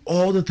can do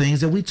all the things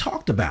that we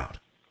talked about.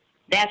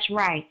 That's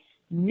right.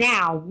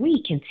 Now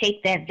we can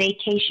take that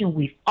vacation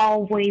we've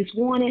always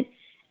wanted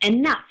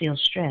and not feel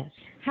stressed.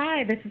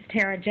 Hi, this is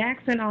Tara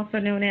Jackson, also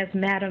known as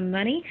Madam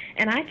Money,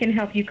 and I can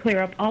help you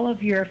clear up all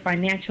of your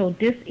financial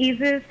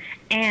diseases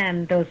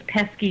and those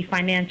pesky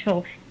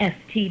financial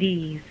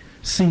STDs.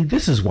 See,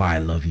 this is why I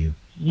love you.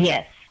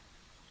 Yes,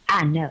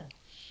 I know.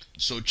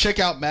 So check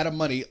out Madam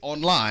Money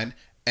online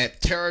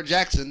at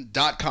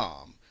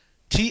tarajackson.com.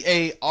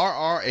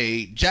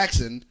 TARRA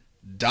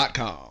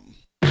Jackson.com.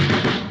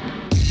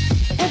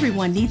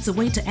 Everyone needs a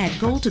way to add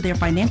gold to their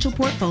financial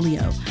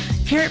portfolio.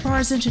 Carrot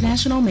Bars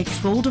International makes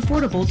gold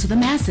affordable to the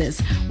masses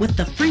with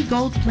the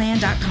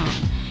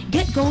freegoldplan.com.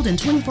 Get gold in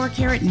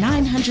 24-karat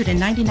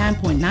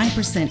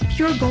 999.9%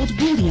 pure gold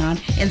bullion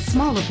in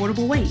small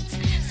affordable weights.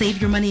 Save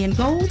your money in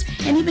gold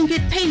and even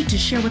get paid to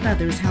share with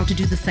others how to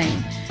do the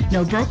same.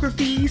 No broker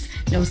fees,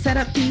 no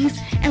setup fees,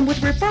 and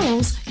with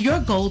referrals, your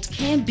gold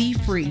can be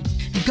free.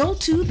 Go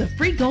to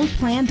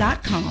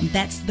thefreegoldplan.com.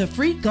 That's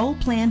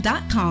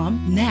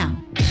thefreegoldplan.com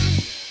now.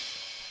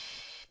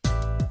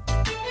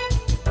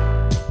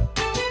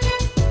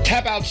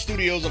 Tap Out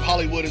Studios of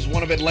Hollywood is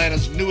one of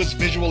Atlanta's newest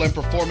visual and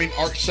performing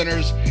arts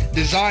centers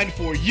designed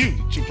for you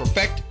to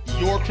perfect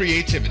your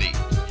creativity.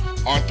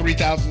 Our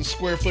 3,000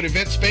 square foot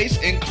event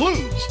space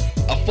includes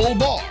a full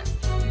bar,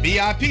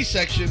 VIP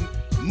section,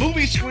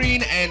 movie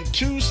screen, and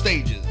 2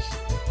 stages.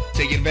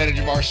 Take advantage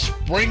of our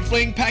Spring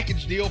Fling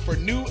package deal for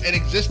new and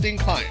existing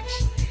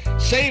clients.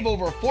 Save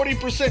over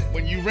 40%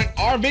 when you rent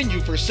our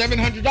venue for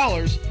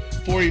 $700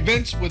 for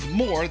events with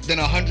more than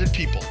 100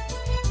 people.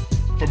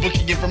 For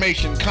booking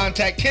information,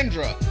 contact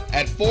Kendra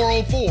at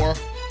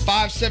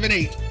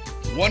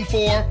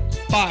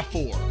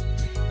 404-578-1454.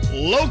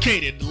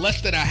 Located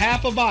less than a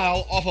half a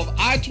mile off of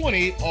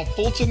I-20 off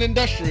Fulton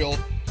Industrial,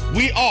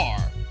 we are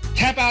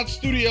Tap Out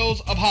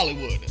Studios of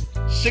Hollywood,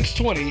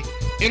 620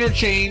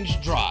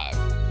 Interchange Drive.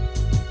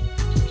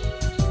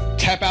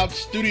 Tap Out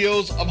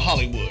Studios of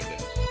Hollywood,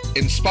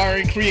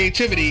 inspiring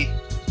creativity,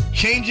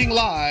 changing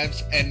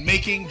lives, and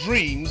making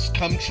dreams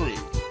come true.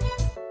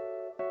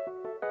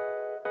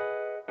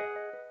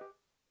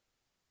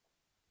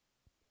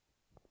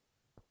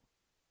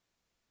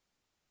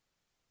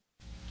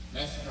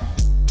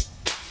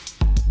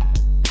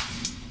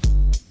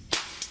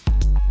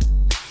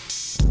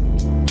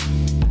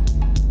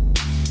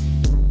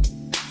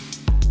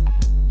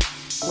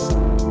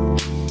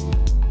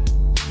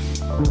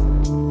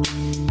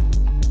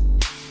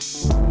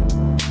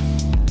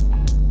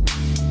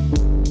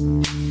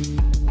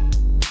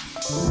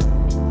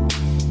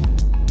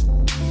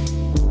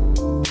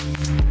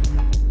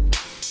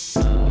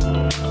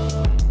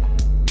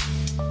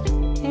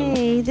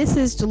 This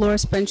is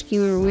Delores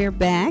Bunchkemer. We're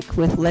back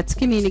with Let's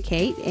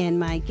Communicate, and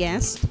my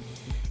guest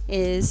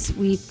is,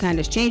 we've kind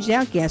of changed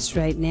our guest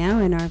right now,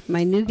 and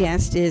my new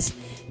guest is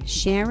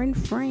Sharon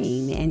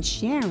Frame, and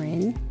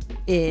Sharon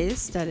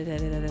is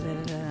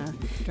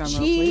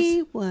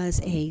she was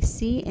a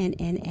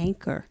CNN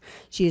anchor.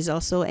 She is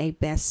also a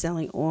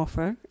best-selling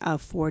author of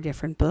 4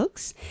 different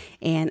books,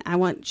 and I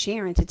want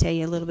Sharon to tell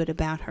you a little bit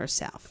about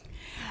herself.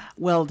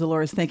 Well,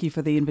 Delores, thank you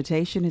for the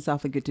invitation. It's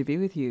awfully good to be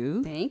with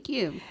you. Thank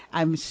you.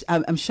 I'm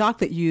shocked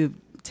that you've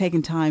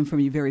taken time from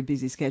your very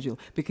busy schedule,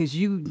 because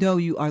you know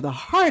you are the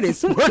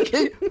hardest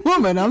working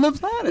woman on the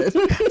planet.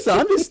 So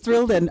I'm just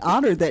thrilled and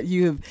honored that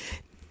you have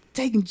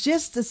taken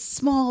just a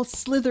small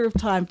slither of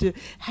time to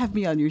have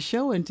me on your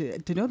show, and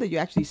to know that you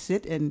actually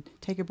sit and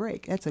take a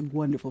break. That's a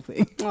wonderful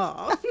thing.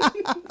 Well,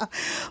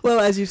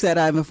 as you said,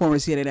 I'm a former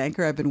CNN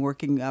anchor. I've been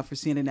working for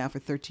CNN now for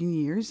 13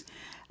 years.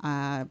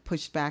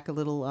 Pushed back a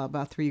little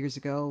about 3 years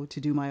ago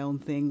to do my own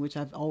thing, which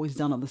I've always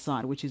done on the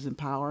side, which is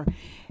empower,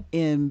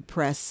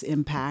 impress,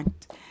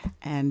 impact,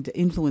 and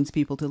influence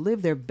people to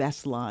live their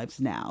best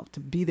lives now, to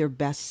be their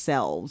best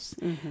selves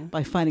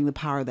by finding the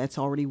power that's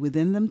already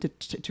within them,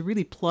 to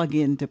really plug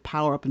in, to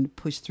power up and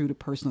push through to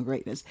personal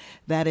greatness.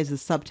 That is the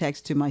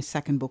subtext to my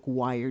second book,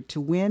 Wired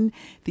to Win,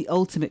 the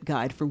ultimate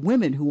guide for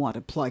women who want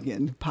to plug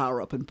in,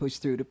 power up, and push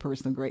through to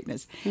personal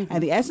greatness.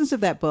 And the essence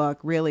of that book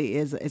really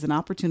is an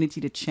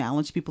opportunity to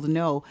challenge people to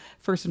know,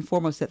 first and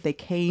foremost, that they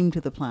came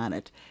to the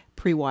planet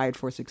pre-wired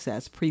for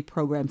success,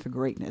 pre-programmed for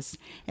greatness,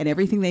 and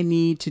everything they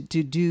need to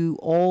do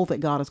all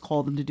that God has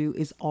called them to do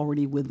is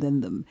already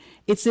within them.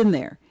 It's in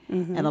there.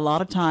 And a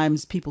lot of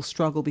times people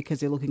struggle because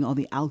they're looking on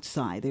the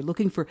outside. They're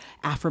looking for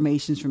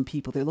affirmations from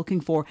people. They're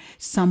looking for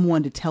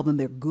someone to tell them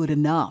they're good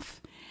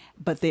enough.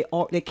 But they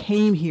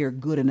came here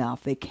good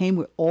enough. They came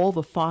with all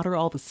the fodder,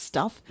 all the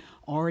stuff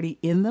already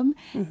in them.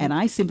 And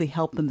I simply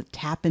help them to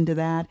tap into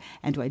that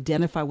and to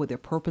identify what their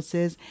purpose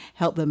is,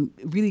 help them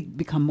really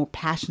become more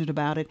passionate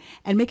about it,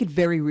 and make it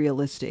very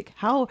realistic.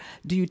 How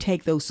do you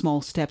take those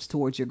small steps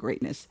towards your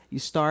greatness? You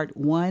start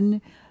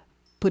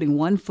putting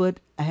one foot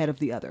ahead of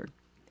the other.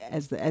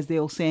 As the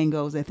old saying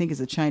goes, I think it's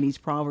a Chinese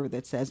proverb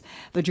that says,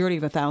 the journey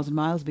of 1,000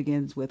 miles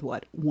begins with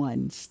what?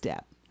 One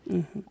step.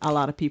 A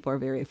lot of people are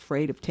very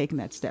afraid of taking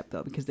that step,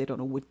 though, because they don't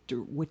know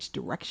which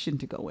direction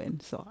to go in.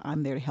 So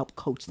I'm there to help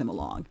coach them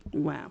along.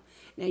 Wow.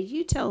 Now,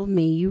 you told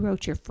me you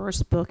wrote your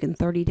first book in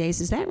 30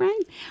 days. Is that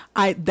right?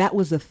 That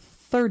was the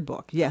third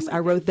book. Yes, I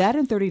wrote that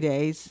in 30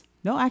 days.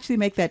 No, actually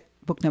make that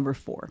book number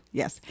 4.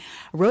 Yes.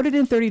 I wrote it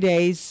in 30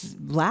 days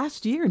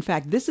last year. In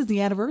fact, this is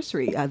the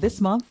anniversary.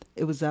 This month,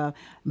 it was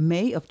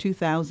May of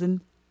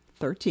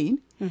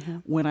 2013.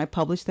 When I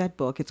published that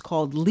book. It's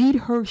called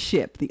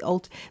LeadHerShip,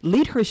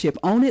 LeadHerShip,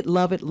 Own It,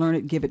 Love It, Learn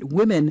It, Give It,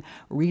 Women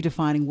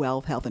Redefining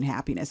Wealth, Health, and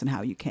Happiness, and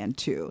How You Can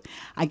Too.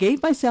 I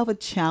gave myself a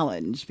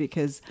challenge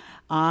because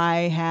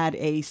I had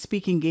a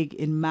speaking gig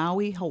in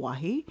Maui,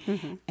 Hawaii,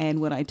 and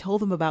when I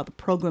told them about the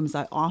programs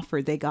I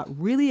offered, they got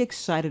really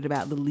excited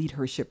about the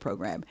LeadHerShip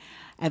program.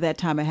 At that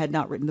time, I had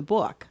not written the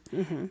book.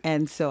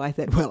 And so I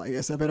thought, well, I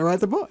guess I better write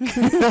the book.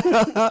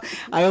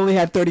 I only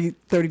had 30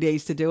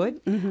 days to do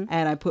it.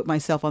 And I put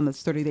myself on this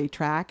 30-day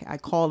track. I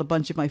called a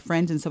bunch of my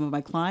friends and some of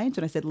my clients,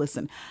 and I said,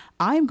 listen,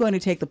 I'm going to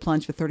take the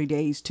plunge for 30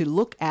 days to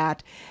look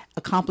at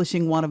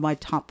accomplishing one of my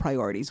top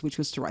priorities, which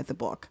was to write the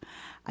book.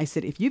 I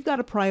said, if you've got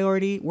a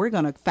priority, we're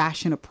going to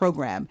fashion a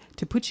program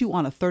to put you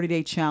on a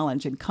 30-day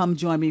challenge and come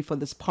join me for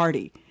this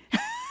party.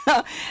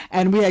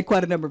 And we had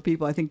quite a number of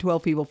people. I think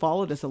 12 people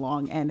followed us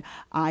along. And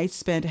I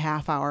spent a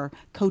half hour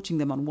coaching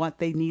them on what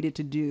they needed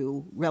to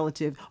do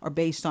relative or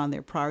based on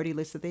their priority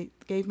list that they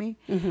gave me.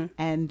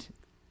 And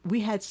we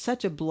had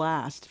such a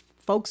blast.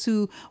 Folks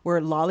who were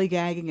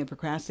lollygagging and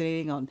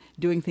procrastinating on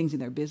doing things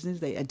in their business,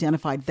 they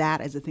identified that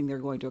as the thing they're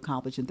going to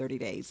accomplish in 30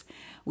 days.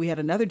 We had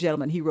another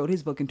gentleman, he wrote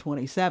his book in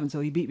 27,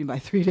 so he beat me by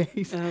 3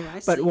 days. Oh, I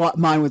see. But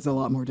mine was a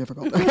lot more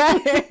difficult.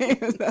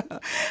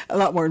 A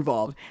lot more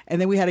involved.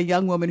 And then we had a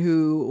young woman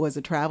who was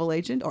a travel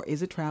agent or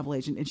is a travel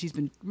agent, and she's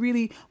been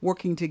really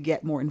working to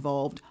get more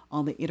involved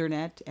on the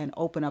internet and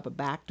open up a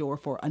back door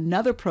for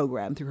another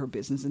program through her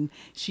business. And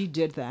she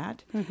did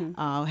that.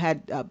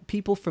 Had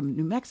people from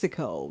New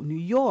Mexico, New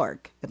York,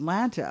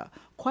 Atlanta,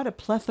 quite a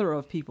plethora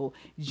of people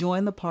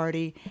join the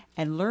party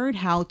and learn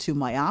how to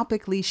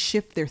myopically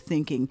shift their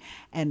thinking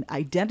and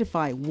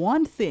identify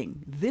one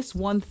thing, this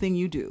one thing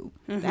you do.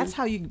 That's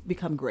how you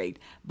become great,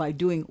 by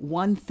doing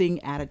one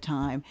thing at a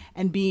time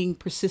and being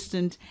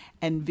persistent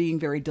and being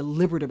very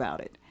deliberate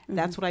about it.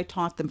 That's what I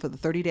taught them for the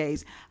 30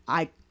 days.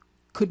 I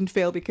couldn't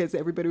fail because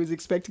everybody was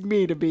expecting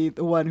me to be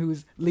the one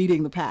who's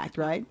leading the pack,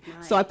 right?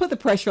 So I put the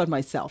pressure on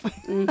myself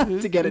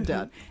to get it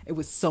done. It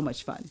was so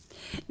much fun.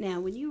 Now,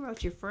 when you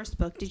wrote your first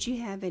book, did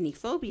you have any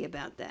phobia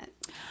about that?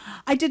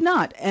 I did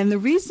not. And the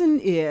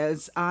reason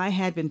is I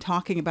had been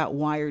talking about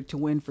Wired to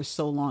Win for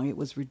so long, it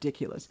was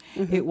ridiculous.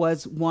 It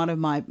was one of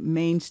my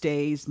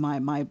mainstays,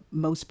 my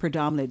most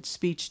predominant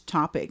speech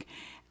topic.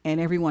 And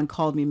everyone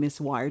called me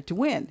Miss Wired to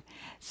Win.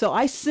 So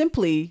I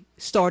simply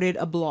started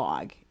a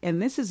blog.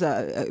 And this is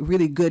a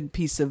really good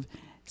piece of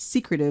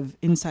secretive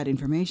inside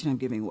information I'm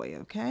giving away,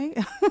 okay?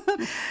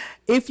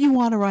 If you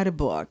want to write a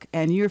book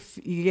and you're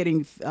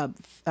getting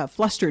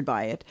flustered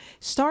by it,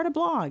 start a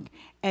blog.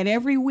 And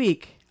every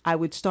week I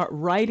would start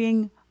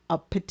writing a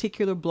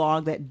particular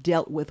blog that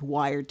dealt with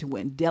Wired to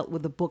Win, dealt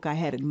with the book I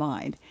had in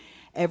mind.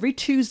 Every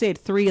Tuesday at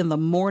 3 in the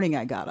morning,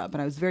 I got up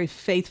and I was very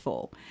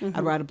faithful.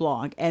 I'd write a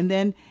blog. And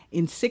then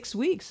in 6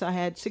 weeks, I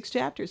had 6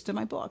 chapters to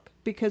my book,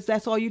 because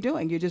that's all you're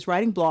doing. You're just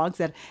writing blogs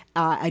that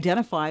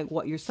identify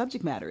what your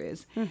subject matter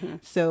is.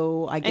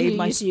 So I gave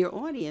you're using your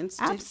audience.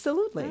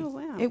 Absolutely. Oh,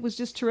 wow. It was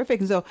just terrific.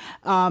 And so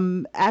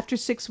after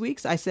 6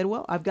 weeks, I said,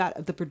 well, I've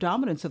got the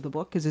predominance of the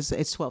book, because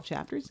it's 12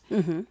 chapters.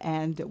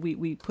 And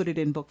we put it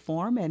in book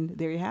form. And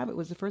there you have it. It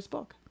was the first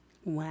book.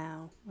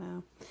 Wow.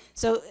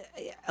 So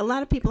a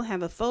lot of people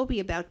have a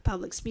phobia about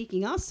public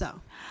speaking also.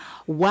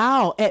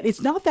 Wow. And it's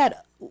not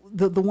that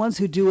the ones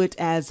who do it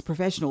as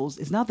professionals,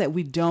 it's not that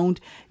we don't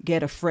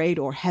get afraid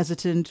or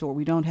hesitant, or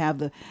we don't have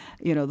the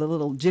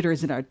little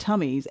jitters in our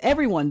tummies.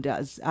 Everyone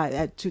does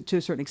to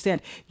a certain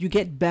extent. You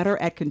get better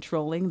at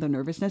controlling the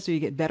nervousness, or you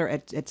get better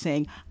at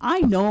saying,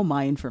 I know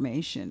my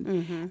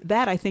information.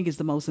 That, I think, is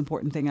the most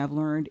important thing I've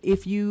learned.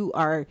 If you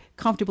are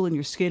comfortable in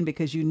your skin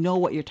because you know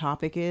what your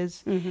topic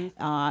is, and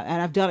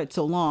I've done it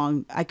so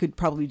long, I could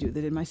probably do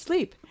that in my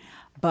sleep.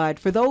 But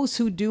for those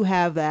who do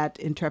have that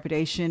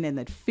intrepidation and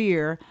that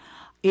fear,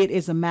 it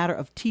is a matter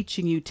of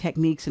teaching you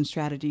techniques and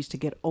strategies to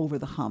get over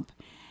the hump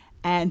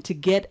and to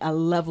get a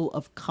level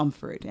of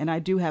comfort. And I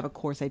do have a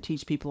course I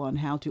teach people on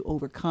how to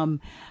overcome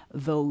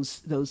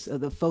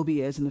the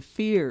phobias and the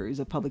fears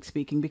of public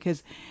speaking,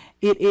 because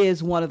it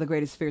is one of the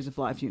greatest fears of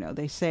life.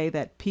 They say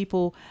that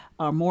people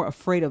are more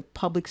afraid of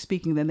public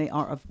speaking than they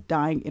are of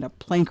dying in a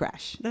plane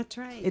crash. That's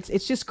right.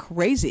 It's just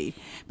crazy,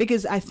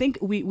 because I think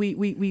we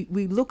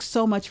look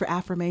so much for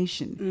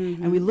affirmation,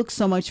 and we look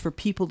so much for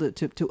people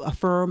to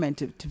affirm and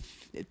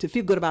to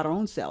feel good about our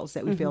own selves,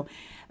 that we feel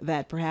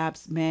that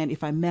perhaps, man,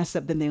 if I mess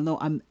up, then they'll know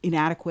I'm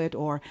inadequate,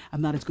 or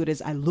I'm not as good as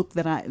I look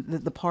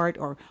the part,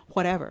 or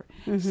whatever.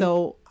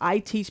 So I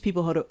teach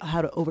people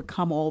how to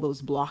overcome all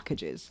those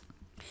blockages.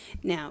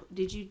 Now,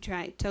 did you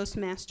try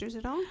Toastmasters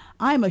at all?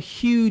 I'm a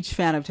huge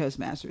fan of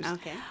Toastmasters.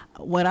 Okay.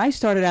 When I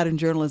started out in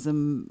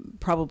journalism,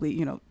 probably,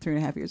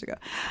 3.5 years ago,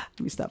 let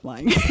me stop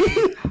lying,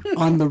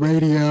 on the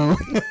radio.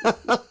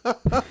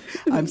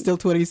 I'm still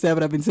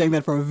 27. I've been saying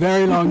that for a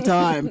very long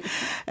time,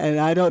 and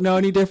I don't know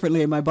any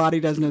differently, and my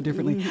body doesn't know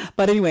differently.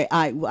 But anyway,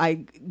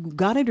 I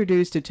got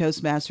introduced to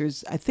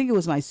Toastmasters. I think it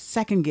was my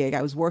second gig.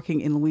 I was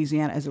working in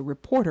Louisiana as a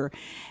reporter,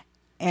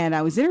 and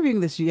I was interviewing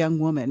this young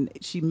woman.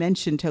 She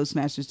mentioned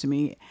Toastmasters to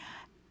me.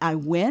 I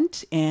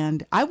went,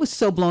 and I was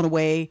so blown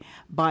away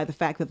by the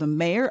fact that the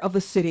mayor of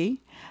the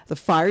city, the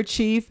fire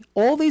chief,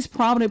 all these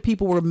prominent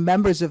people were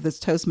members of this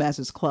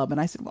Toastmasters club.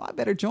 And I said, well, I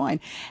better join.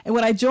 And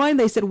when I joined,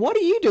 they said, what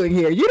are you doing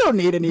here? You don't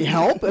need any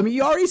help. I mean,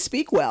 you already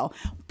speak well.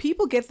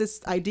 People get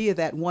this idea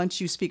that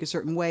once you speak a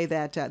certain way,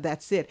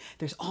 that's it.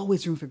 There's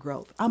always room for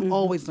growth. I'm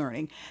always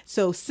learning.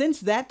 So since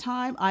that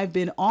time, I've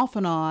been off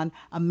and on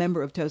a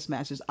member of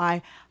Toastmasters.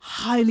 I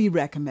highly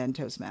recommend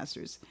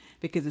Toastmasters,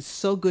 because it's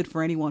so good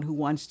for anyone who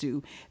wants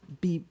to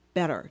be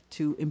better,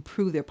 to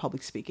improve their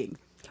public speaking.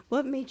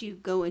 What made you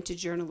go into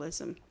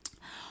journalism?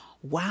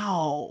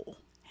 Wow.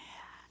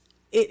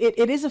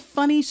 It is a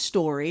funny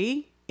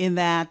story in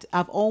that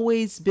I've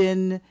always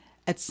been,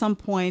 at some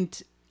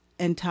point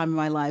in time in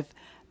my life,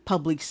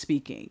 public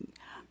speaking.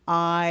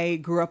 I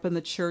grew up in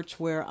the church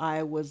where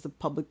I was the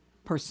public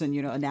person,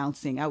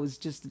 announcing. I was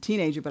just a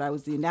teenager, but I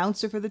was the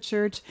announcer for the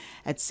church.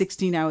 At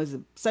 16, I was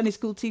a Sunday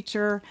school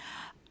teacher.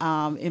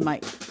 In my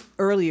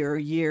earlier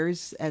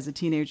years as a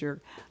teenager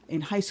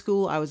in high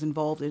school, I was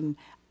involved in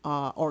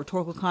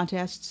oratorical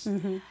contests.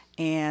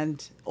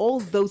 And all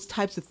those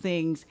types of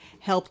things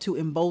helped to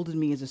embolden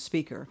me as a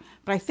speaker.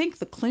 But I think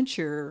the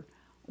clincher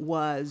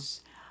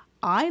was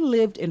I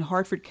lived in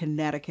Hartford,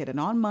 Connecticut, and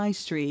on my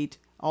street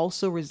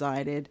also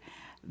resided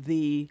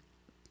the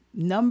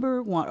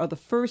number one, or the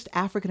first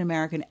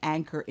African-American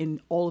anchor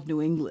in all of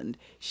New England.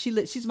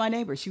 She's my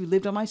neighbor. She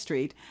lived on my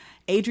street.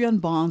 Adrienne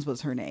Bonds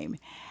was her name.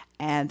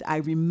 And I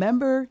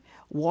remember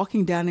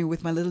walking down there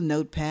with my little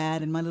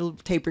notepad and my little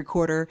tape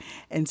recorder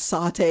and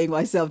sauteing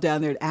myself down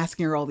there and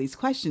asking her all these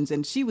questions.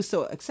 And she was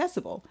so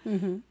accessible.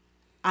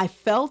 I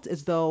felt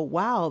as though,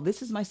 wow,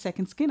 this is my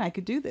second skin. I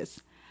could do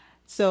this.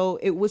 So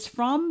it was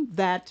from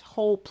that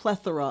whole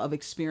plethora of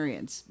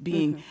experience,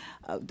 being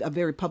a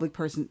very public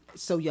person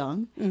so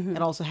young, and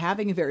also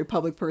having a very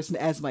public person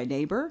as my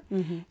neighbor,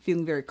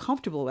 feeling very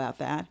comfortable about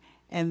that.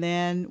 And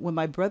then when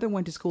my brother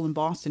went to school in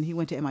Boston, he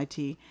went to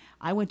MIT,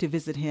 I went to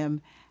visit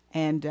him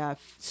and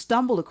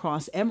stumbled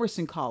across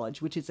Emerson College,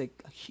 which is a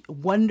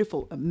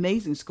wonderful,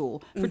 amazing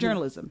school for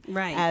journalism,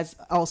 as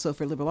also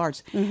for liberal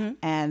arts.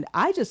 And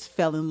I just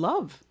fell in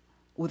love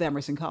with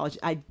Emerson College.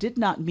 I did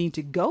not mean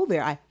to go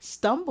there. I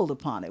stumbled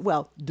upon it.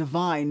 Well,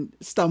 divine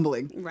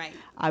stumbling. Right.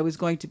 I was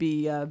going to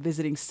be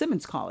visiting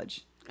Simmons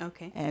College.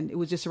 Okay. And it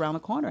was just around the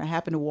corner. I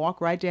happened to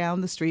walk right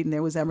down the street and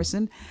there was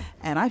Emerson.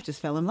 And I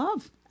just fell in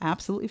love.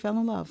 Absolutely fell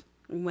in love.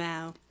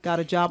 Wow. Got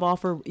a job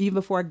offer even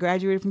before I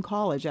graduated from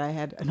college. I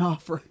had an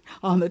offer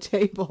on the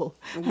table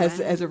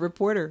as a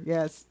reporter.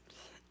 Yes.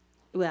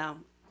 Well,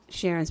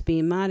 Sharon's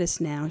being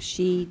modest now.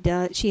 She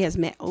has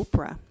met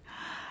Oprah.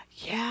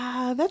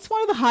 Yeah, that's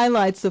one of the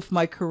highlights of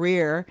my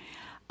career.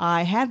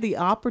 I had the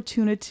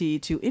opportunity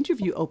to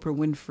interview Oprah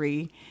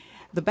Winfrey.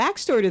 The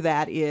backstory to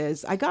that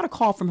is I got a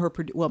call from her,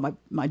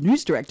 my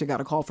news director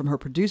got a call from her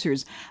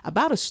producers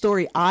about a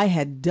story I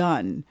had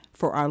done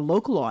for our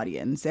local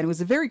audience. And it was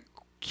a very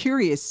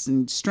curious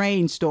and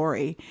strange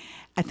story.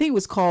 I think it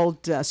was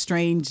called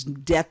Strange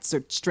Deaths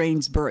or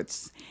Strange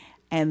Births.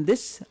 And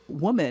this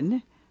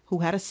woman who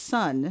had a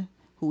son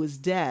who was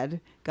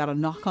dead got a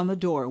knock on the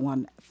door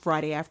one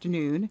Friday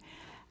afternoon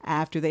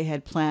after they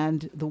had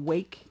planned the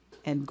wake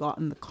and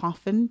gotten the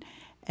coffin.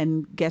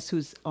 And guess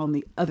who's on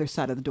the other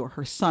side of the door?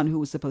 Her son, who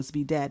was supposed to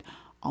be dead,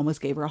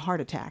 almost gave her a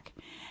heart attack.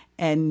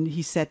 And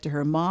he said to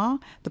her, "Ma,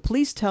 the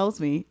police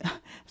tells me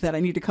that I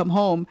need to come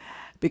home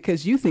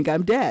because you think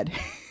I'm dead."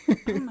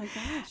 Oh my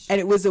gosh. And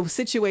it was a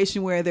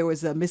situation where there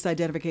was a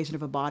misidentification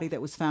of a body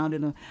that was found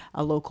in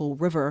a local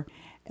river,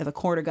 and the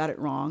coroner got it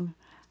wrong.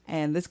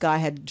 And this guy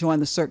had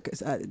joined the circus,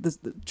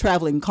 the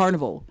traveling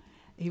carnival.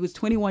 He was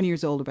 21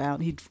 years old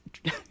he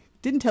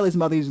didn't tell his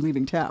mother he was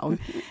leaving town.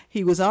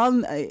 He was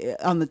on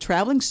the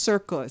traveling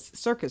circus,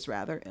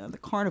 the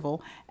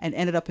carnival, and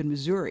ended up in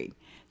Missouri.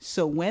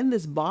 So when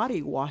this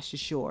body washed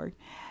ashore,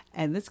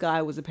 and this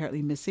guy was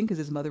apparently missing because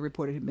his mother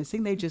reported him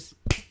missing, they just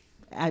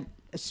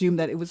assumed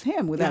that it was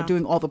him without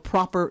doing all the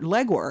proper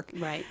legwork.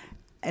 Right.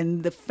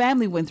 And the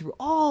family went through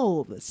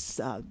all this,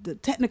 the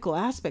technical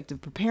aspect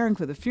of preparing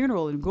for the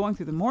funeral and going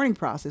through the mourning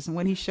process. And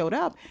when he showed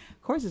up,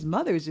 of course, his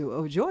mother's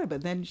overjoyed,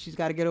 but then she's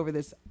got to get over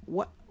this.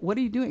 What are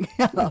you doing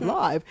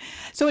alive?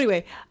 So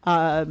anyway,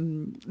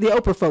 the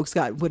Oprah folks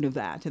got wind of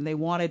that, and they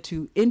wanted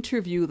to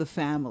interview the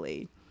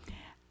family.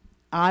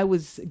 I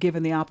was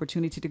given the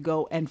opportunity to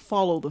go and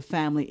follow the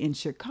family in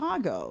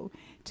Chicago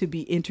to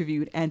be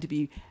interviewed and to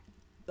be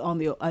on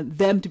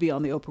them to be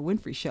on the Oprah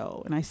Winfrey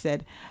Show. And I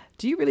said,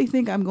 "Do you really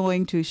think I'm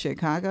going to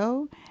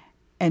Chicago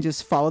and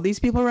just follow these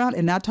people around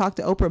and not talk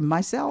to Oprah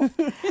myself?"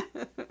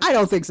 I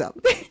don't think so.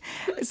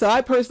 So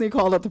I personally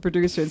called up the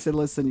producer and said,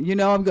 "Listen,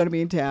 I'm going to be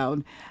in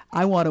town.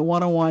 I want a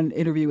one-on-one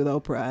interview with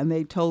Oprah." And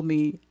they told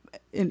me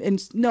in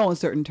no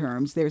uncertain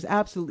terms, there's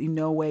absolutely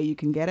no way you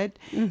can get it.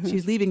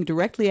 She's leaving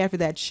directly after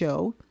that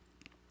show,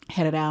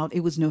 headed out.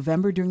 It was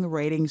November during the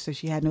ratings, so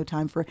she had no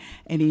time for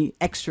any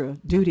extra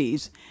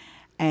duties.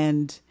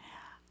 And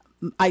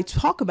I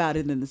talk about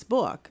it in this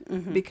book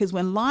because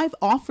when life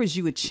offers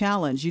you a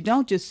challenge, you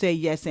don't just say,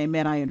 "Yes,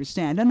 amen, I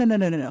understand."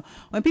 No.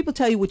 When people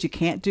tell you what you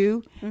can't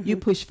do, you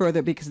push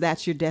further because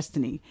that's your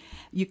destiny.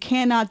 You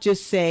cannot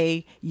just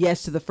say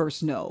yes to the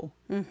first no.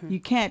 You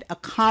can't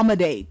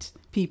accommodate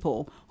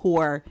people who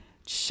are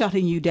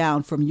shutting you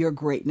down from your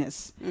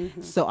greatness.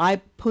 So I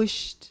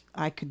pushed,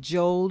 I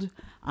cajoled,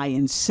 I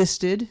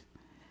insisted.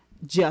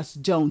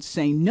 Just don't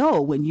say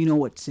no when you know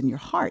what's in your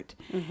heart.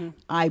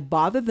 I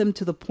bothered them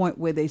to the point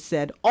where they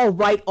said, "All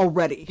right,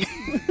 already,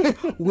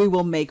 we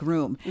will make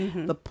room."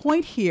 The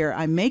point here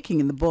I'm making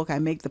in the book, I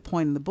make the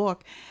point in the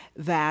book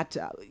that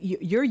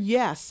your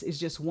yes is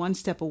just one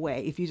step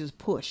away if you just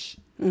push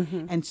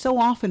And so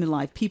often in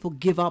life, people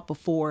give up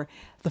before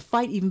the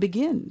fight even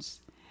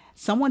begins.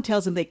 Someone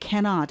tells them they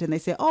cannot, and they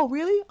say, oh,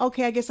 really?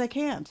 Okay, I guess I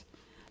can't.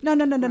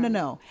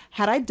 No.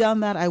 Had I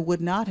done that, I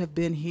would not have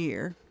been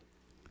here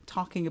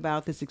talking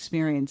about this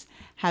experience,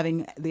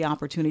 having the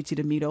opportunity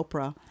to meet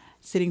Oprah,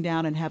 sitting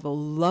down and have a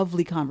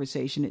lovely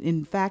conversation.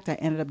 In fact, I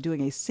ended up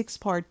doing a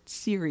 6-part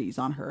series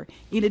on her,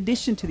 in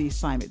addition to the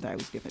assignment that I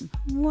was given.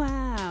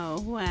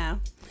 Wow.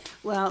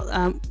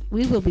 Well,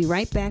 we will be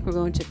right back. We're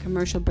going to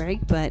commercial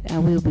break, but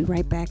we will be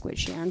right back with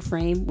Sharon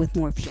Frame with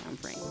more of Sharon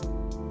Frame.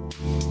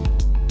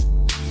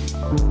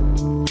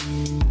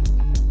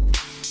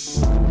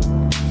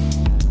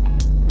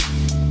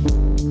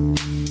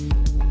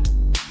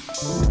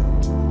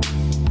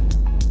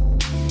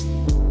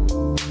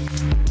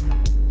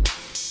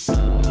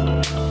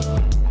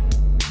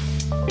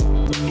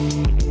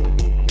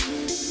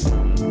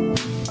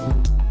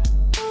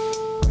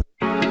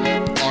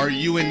 Are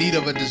you in need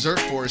of a dessert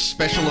for a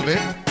special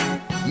event?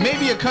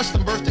 Maybe a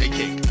custom birthday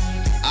cake.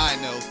 I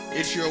know,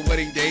 it's your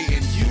wedding day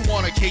and you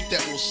want a cake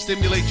that will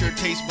stimulate your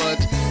taste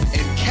buds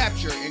and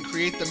capture and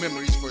create the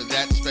memories for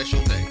that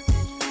special day.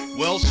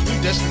 Well,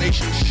 Sweet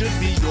Destination should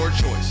be your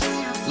choice.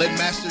 Let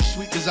Master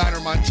Sweet Designer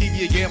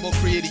Montevia Gamble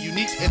create a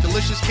unique and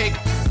delicious cake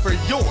for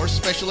your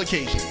special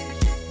occasion.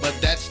 But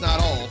that's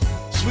not all.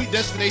 Sweet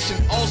Destination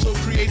also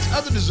creates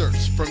other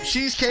desserts, from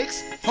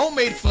cheesecakes,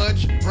 homemade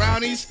fudge,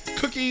 brownies,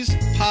 cookies,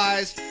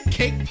 pies,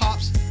 cake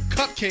pops,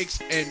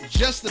 cupcakes, and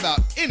just about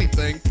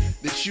anything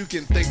that you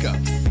can think of.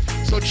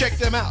 So check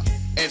them out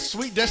at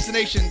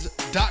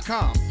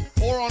sweetdestinations.com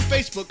or on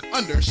Facebook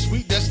under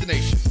Sweet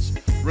Destinations.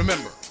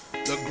 Remember,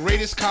 the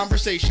greatest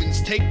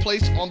conversations take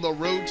place on the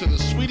road to the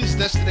sweetest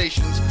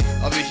destinations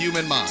of the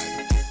human mind.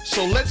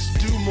 So let's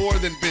do more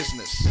than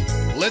business.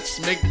 Let's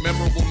make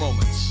memorable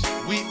moments.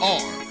 We are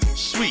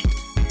Sweet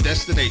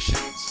Destinations.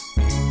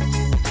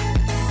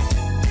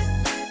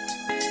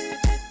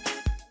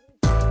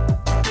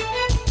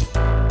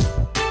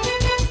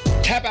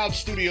 Tap Out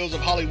Studios of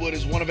Hollywood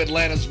is one of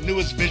Atlanta's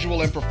newest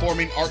visual and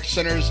performing arts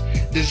centers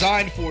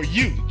designed for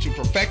you to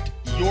perfect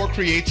your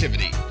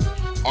creativity.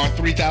 Our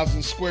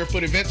 3,000 square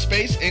foot event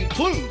space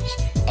includes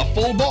a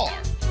full bar,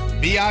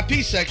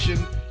 VIP section,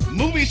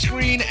 movie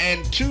screen,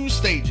 and 2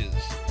 stages.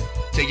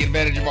 Take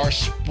advantage of our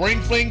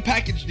Spring Fling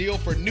package deal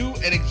for new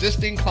and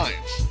existing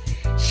clients.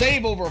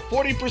 Save over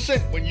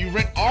 40% when you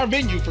rent our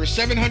venue for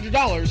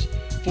 $700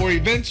 for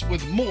events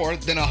with more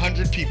than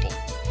 100 people.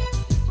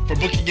 For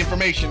booking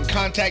information,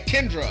 contact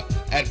Kendra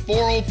at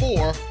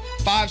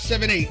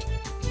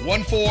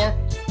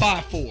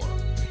 404-578-1454.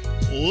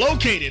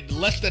 Located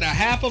less than a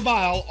half a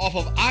mile off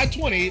of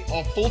I-20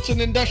 off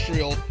Fulton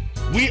Industrial,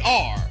 we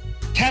are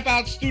Tap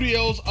Out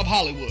Studios of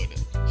Hollywood,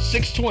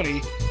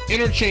 620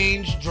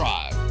 Interchange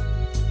Drive.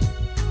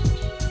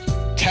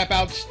 Tap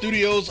Out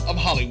Studios of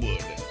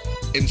Hollywood,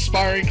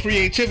 inspiring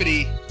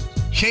creativity,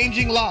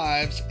 changing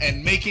lives,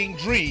 and making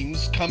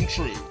dreams come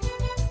true.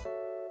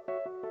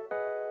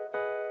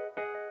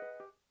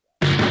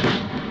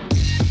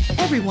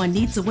 Everyone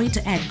needs a way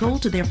to add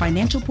gold to their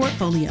financial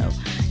portfolio.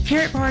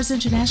 Carrot Bars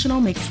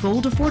International makes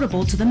gold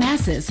affordable to the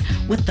masses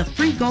with the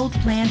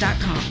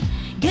freegoldplan.com.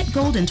 Get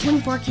gold in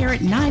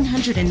 24-karat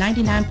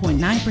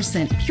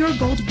 999.9% pure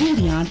gold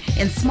bullion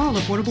in small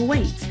affordable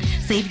weights.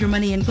 Save your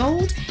money in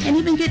gold and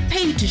even get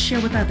paid to share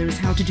with others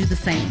how to do the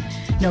same.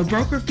 No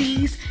broker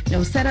fees,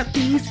 no setup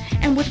fees,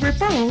 and with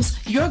referrals,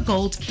 your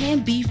gold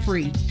can be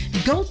free.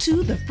 Go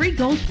to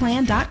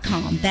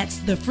thefreegoldplan.com. That's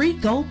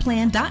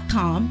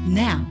thefreegoldplan.com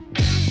now.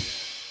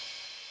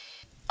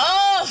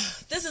 Oh,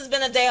 this has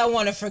been a day I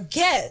want to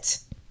forget.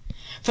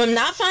 From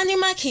not finding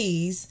my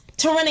keys,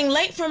 to running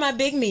late for my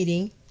big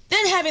meeting,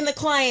 then having the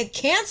client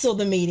cancel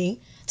the meeting,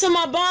 to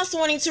my boss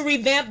wanting to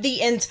revamp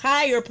the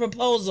entire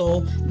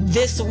proposal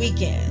this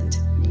weekend.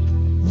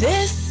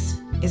 This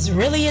is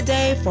really a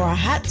day for a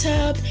hot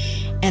tub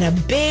and a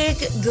big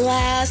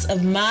glass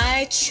of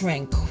my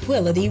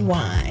tranquility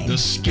wine. The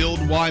skilled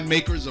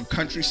winemakers of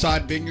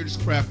Countryside Vineyards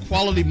craft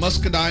quality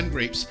muscadine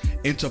grapes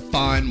into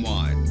fine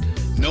wine.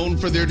 Known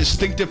for their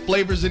distinctive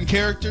flavors and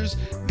characters,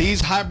 these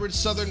hybrid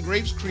southern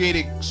grapes create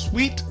a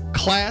sweet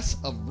class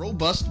of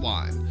robust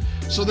wine.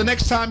 So the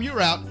next time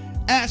you're out,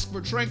 ask for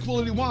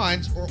Tranquility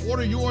Wines or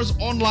order yours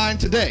online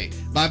today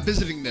by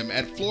visiting them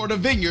at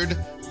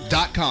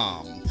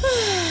floridavineyard.com.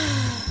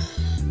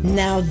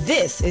 Now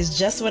this is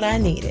just what I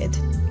needed.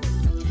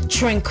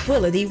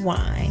 Tranquility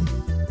Wine.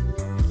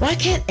 Why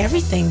can't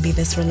everything be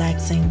this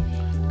relaxing?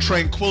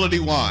 Tranquility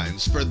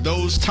Wines, for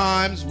those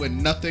times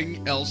when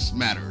nothing else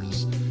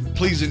matters.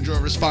 Please enjoy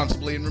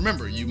responsibly and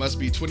remember, you must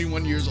be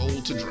 21 years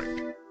old to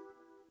drink.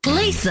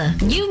 Lisa,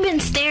 you've been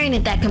staring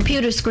at that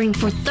computer screen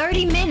for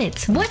 30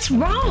 minutes. What's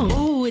wrong?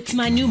 Oh, it's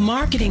my new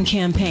marketing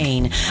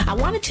campaign. I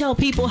want to tell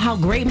people how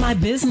great my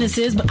business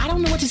is, but I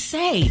don't know what to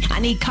say. I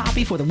need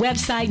copy for the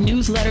website,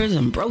 newsletters,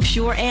 and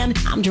brochure, and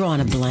I'm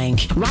drawing a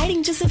blank.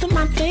 Writing just isn't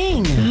my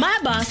thing. My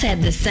boss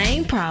had the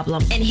same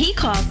problem, and he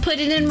called Put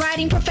It in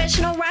Writing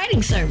Professional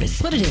Writing Service.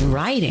 Put it in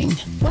writing?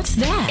 What's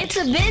that? It's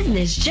a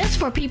business just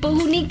for people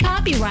who need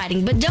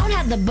copywriting but don't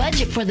have the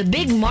budget for the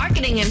big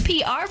marketing and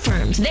PR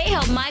firms. They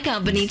help my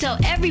company tell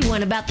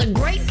everyone about the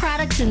great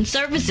products and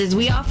services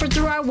we offer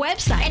through our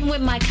website. And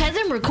when my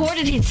cousin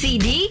recorded his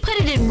CD, Put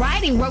It in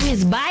Writing wrote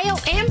his bio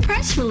and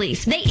press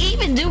release. They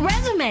even do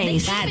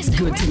resumes. That's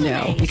good to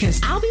know,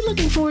 because I'll be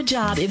looking for a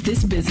job if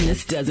this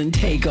business doesn't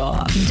take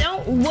off.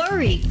 Don't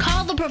worry.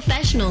 Call the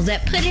professionals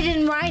at Put It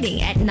in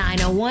Writing at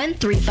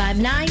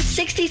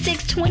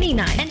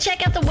 901-359-6629 and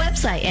check out the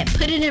website at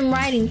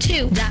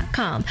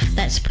putitinwriting2.com.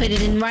 That's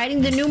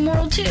putitinwriting, the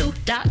numeral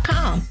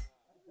 2.com.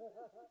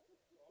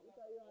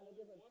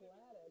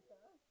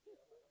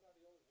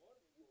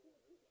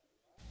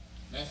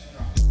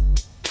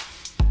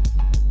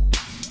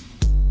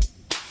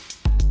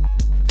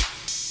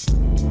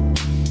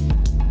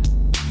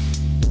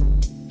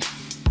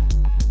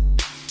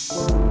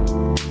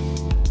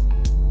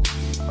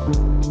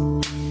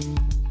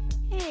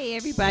 Hey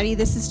everybody,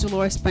 this is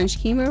Delores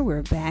Sponge-Keemer.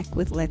 We're back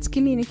with Let's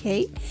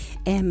Communicate,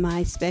 and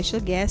my special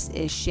guest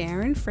is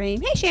Sharon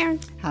Frame. Hey Sharon.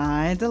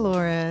 Hi,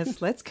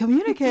 Delores. Let's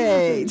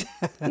communicate.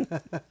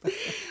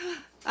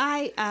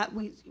 Now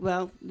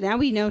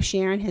we know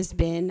Sharon has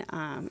been,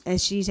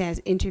 as she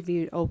has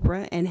interviewed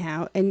Oprah,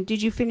 and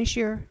did you finish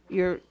your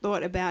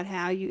thought about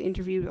how you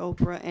interviewed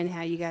Oprah and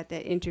how you got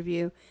that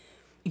interview?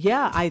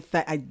 Yeah,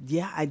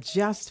 I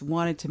just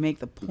wanted to make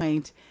the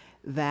point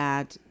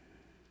that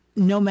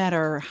no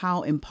matter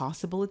how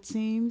impossible it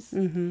seems,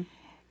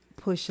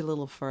 push a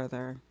little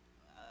further.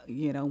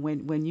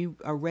 When you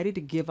are ready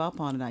to give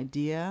up on an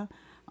idea,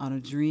 on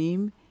a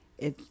dream,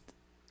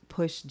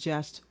 push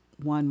just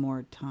one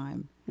more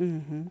time.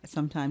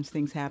 Sometimes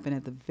things happen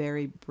at the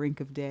very brink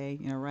of day,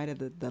 right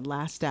at the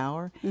last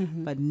hour,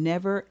 but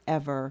never,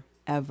 ever,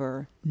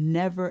 ever,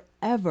 never,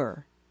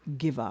 ever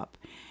give up.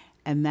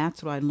 And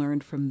that's what I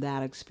learned from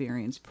that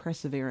experience.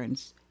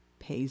 Perseverance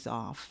pays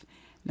off.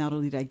 Not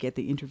only did I get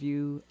the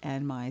interview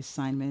and my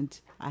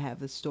assignment, I have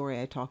the story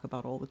I talk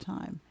about all the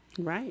time.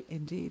 Right.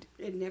 Indeed.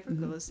 It never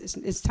goes.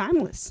 It's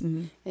timeless.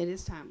 It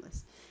is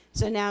timeless.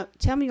 So now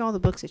tell me all the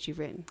books that you've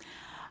written.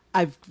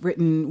 I've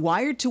written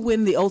Wired to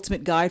Win, the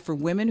ultimate guide for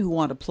women who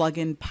want to plug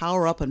in,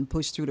 power up, and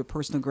push through to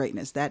personal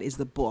greatness. That is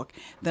the book.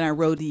 Then I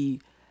wrote the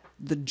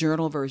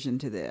journal version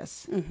to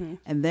this.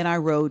 And then I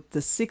wrote the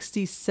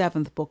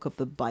 67th book of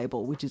the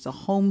Bible, which is a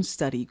home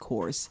study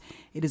course.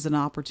 It is an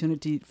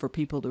opportunity for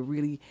people to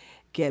really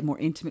get more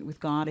intimate with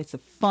God. It's a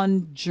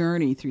fun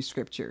journey through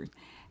Scripture.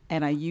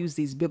 And I use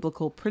these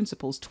biblical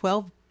principles,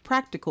 12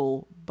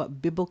 practical but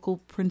biblical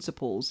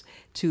principles,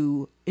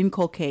 to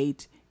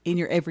inculcate in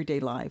your everyday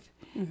life,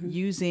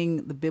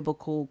 using the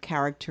biblical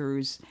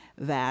characters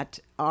that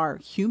are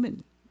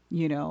human.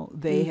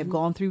 They have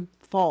gone through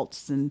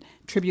faults and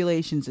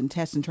tribulations and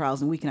tests and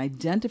trials, and we can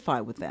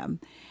identify with them.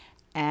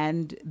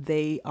 And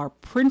they are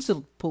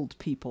principled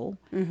people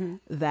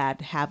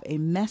that have a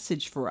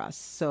message for us.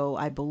 So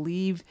I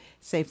believe,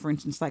 say, for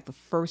instance, like the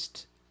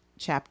first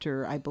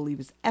chapter, I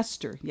believe, is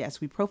Esther. Yes,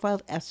 we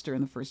profiled Esther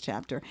in the first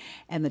chapter.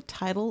 And the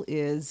title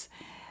is,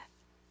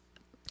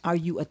 Are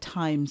You a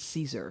Time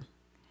Seizer?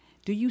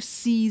 Do you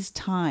seize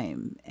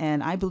time?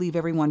 And I believe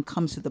everyone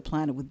comes to the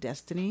planet with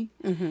destiny.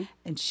 And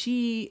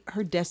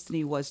her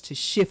destiny was to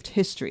shift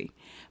history,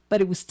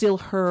 but it was still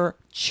her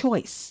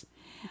choice.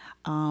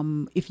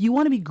 If you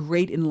want to be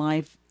great in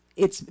life,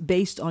 it's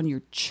based on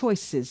your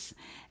choices.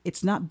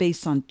 It's not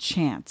based on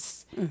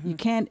chance. You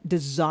can't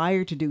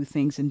desire to do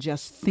things and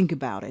just think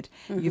about it.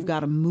 You've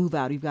got to move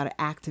out. You've got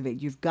to activate.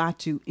 You've got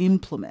to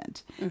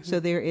implement. So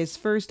there is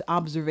first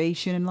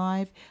observation in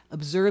life.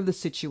 Observe the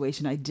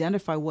situation.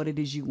 Identify what it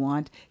is you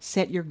want.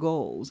 Set your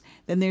goals.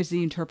 Then there's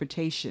the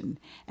interpretation.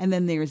 And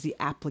then there's the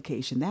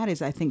application. That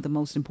is, I think, the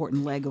most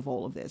important leg of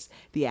all of this.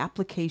 The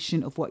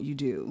application of what you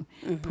do.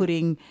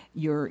 Putting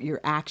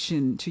your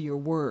action to your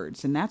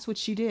words. And that's what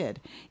she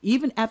did.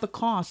 Even at the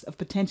cost of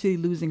potentially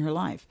losing her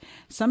life.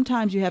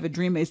 Sometimes you have a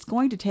dream. It's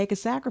going to take a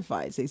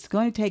sacrifice. It's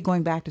going to take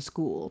going back to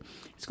school.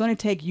 It's going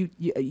to take you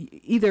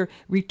either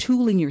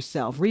retooling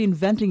yourself,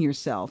 reinventing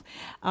yourself,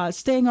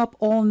 staying up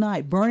all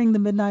night, burning the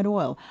midnight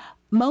oil.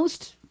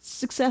 Most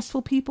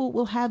successful people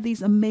will have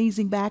these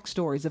amazing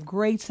backstories of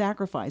great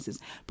sacrifices,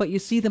 but you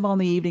see them on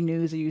the evening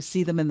news, or you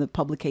see them in the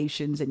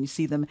publications, and you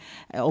see them,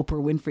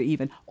 Oprah Winfrey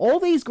even. All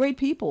these great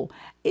people,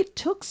 it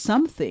took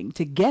something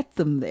to get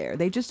them there.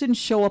 They just didn't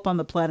show up on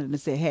the planet and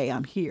say, hey,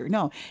 I'm here.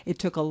 No, it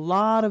took a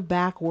lot of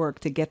back work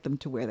to get them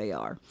to where they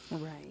are.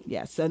 Right.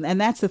 Yes, and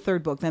that's the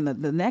third book. Then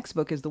the next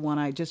book is the one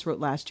I just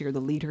wrote last year,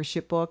 the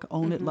LeadHerShip book,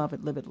 Own It, Love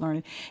It, Live It,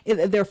 Learn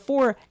It. There are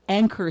 4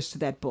 anchors to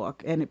that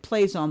book, and it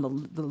plays on the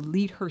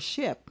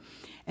LeadHerShip.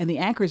 And the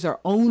anchors are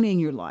owning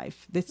your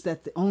life. That's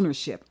the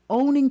ownership.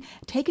 Owning,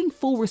 taking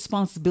full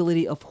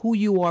responsibility of who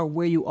you are,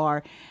 where you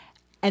are,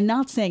 and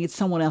not saying it's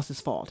someone else's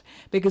fault.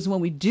 Because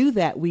when we do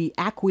that, we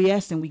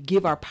acquiesce and we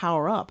give our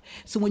power up.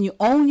 So when you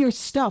own your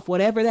stuff,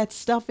 whatever that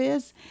stuff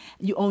is,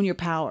 you own your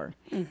power.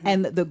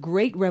 And the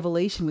great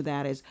revelation with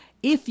that is,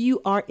 if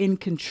you are in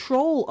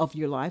control of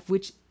your life,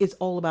 which is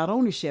all about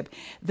ownership,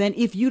 then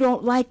if you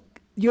don't like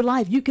your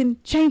life, you can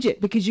change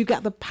it because you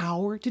got the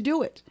power to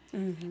do it.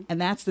 And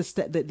that's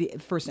the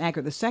first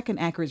anchor. The second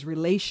anchor is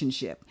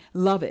relationship.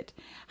 Love it.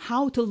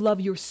 How to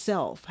love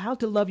yourself. How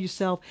to love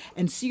yourself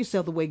and see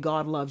yourself the way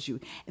God loves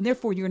you. And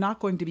therefore, you're not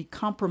going to be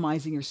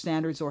compromising your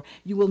standards, or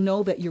you will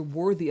know that you're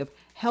worthy of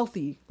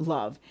healthy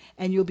love,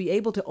 and you'll be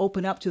able to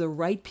open up to the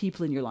right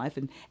people in your life,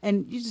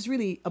 and you just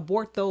really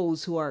abort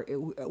those who are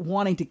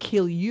wanting to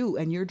kill you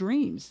and your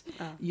dreams.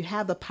 You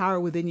have the power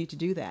within you to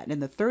do that.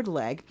 And the third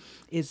leg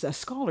is a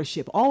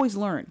scholarship. Always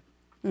learn.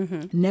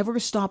 Never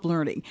stop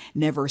learning,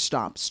 never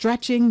stop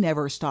stretching,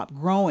 never stop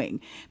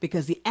growing,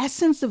 because the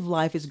essence of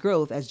life is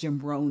growth, as Jim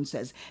Rohn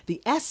says.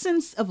 The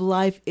essence of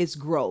life is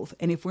growth.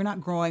 And if we're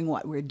not growing,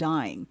 what? We're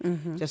dying.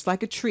 Just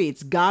like a tree,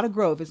 it's got to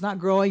grow. If it's not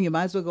growing, you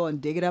might as well go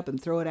and dig it up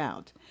and throw it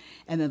out.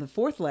 And then the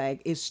fourth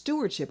leg is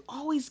stewardship.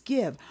 Always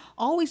give,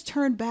 always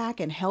turn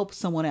back and help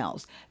someone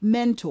else.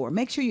 Mentor,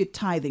 make sure you're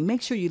tithing,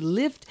 make sure you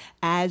lift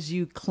as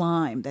you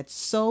climb. That's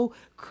so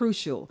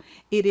crucial.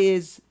 It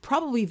is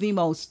probably the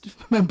most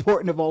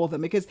important of all of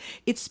them, because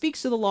it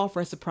speaks to the law of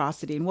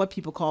reciprocity and what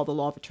people call the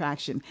law of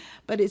attraction.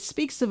 But it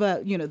speaks of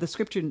the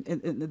scripture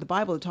in the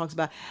Bible that talks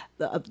about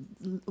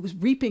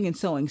reaping and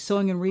sowing,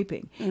 sowing and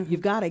reaping.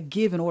 You've got to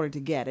give in order to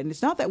get. And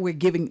it's not that we're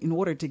giving in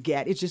order to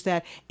get. It's just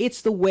that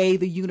it's the way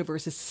the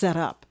universe is set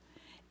up.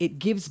 It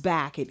gives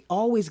back. It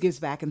always gives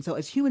back. And so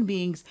as human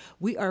beings,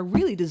 we are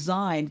really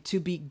designed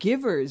to be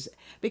givers,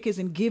 because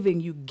in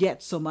giving, you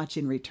get so much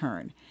in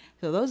return.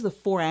 So those are the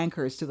four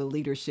anchors to the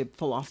leadership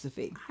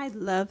philosophy. I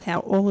love how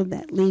all of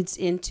that leads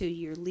into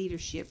your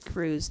leadership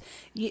cruise.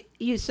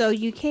 So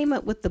you came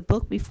up with the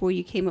book before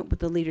you came up with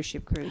the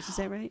leadership cruise. Is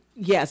that right?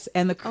 Yes.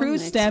 And the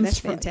cruise stems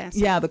from,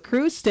 fantastic. Yeah, the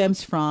cruise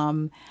stems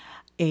from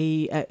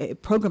a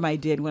program I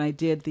did when I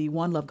did the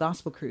One Love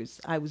Gospel Cruise.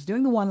 I was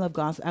doing the One Love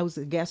Gospel. I was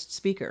a guest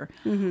speaker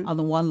on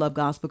the One Love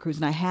Gospel Cruise,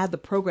 and I had the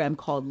program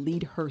called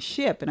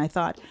LeadHerShip. And I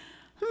thought,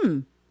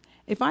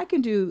 if I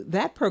can do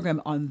that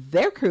program on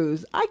their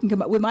cruise, I can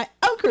come up with my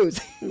own cruise.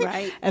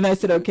 Right. And I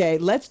said, okay,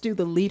 let's do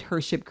the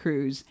LeadHerShip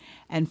Cruise.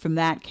 And from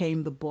that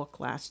came the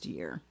book last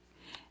year.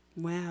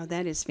 Wow,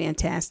 that is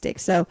fantastic.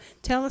 So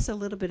tell us a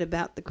little bit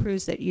about the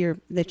cruise that you're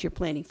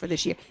planning for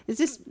this year. Is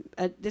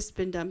this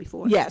been done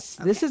before? Yes,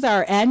 okay. This is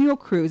our annual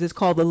cruise. It's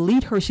called the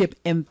LeadHerShip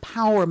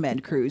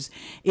Empowerment Cruise.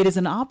 It is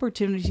an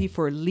opportunity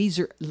for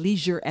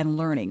leisure and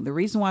learning. The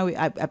reason why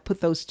I put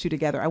those two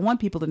together, I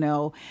want people to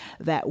know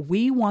that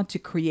we want to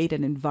create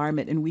an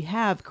environment, and we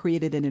have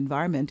created an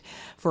environment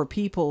for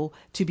people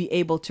to be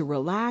able to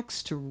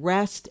relax, to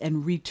rest,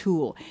 and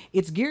retool.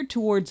 It's geared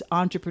towards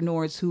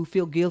entrepreneurs who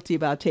feel guilty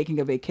about taking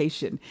a vacation.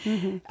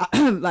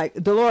 Like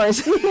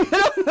Delores,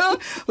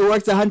 who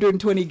works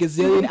 120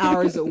 gazillion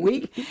hours a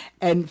week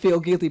and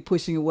feel guilty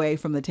pushing away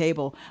from the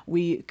table.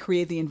 We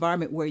create the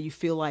environment where you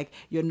feel like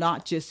you're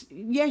not just,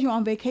 you're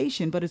on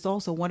vacation, but it's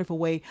also a wonderful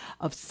way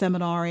of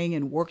seminaring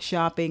and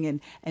workshopping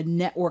and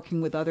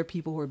networking with other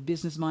people who are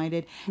business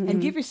minded,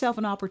 and give yourself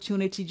an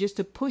opportunity just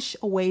to push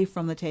away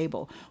from the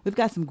table. We've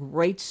got some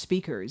great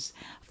speakers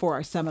for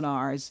our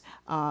seminars.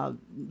 Val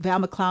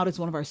McLeod is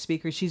one of our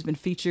speakers. She's been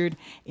featured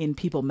in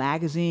People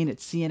Magazine, at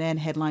CNN,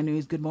 Headline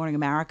News, Good Morning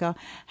America,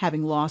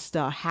 having lost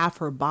half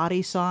her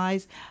body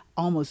size,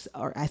 almost,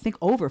 or I think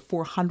over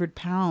 400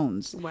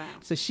 pounds. Wow.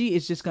 So she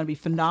is just going to be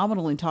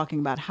phenomenal in talking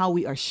about how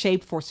we are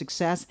shaped for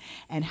success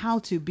and how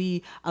to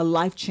be a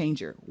life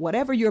changer.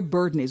 Whatever your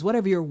burden is,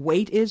 whatever your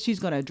weight is, she's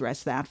going to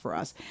address that for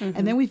us.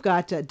 And then we've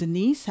got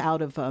Denise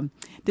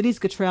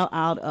Cottrell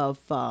out of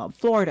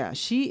Florida.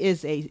 She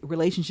is a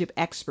relationship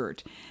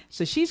expert.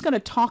 So she's going to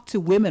talk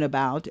to women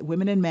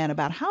and men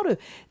about how to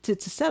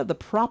set up the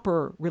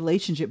proper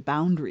relationship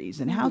boundaries,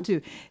 and how to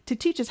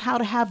teach us how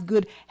to have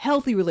good,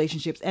 healthy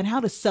relationships, and how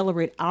to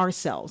celebrate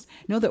ourselves,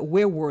 know that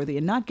we're worthy,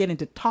 and not get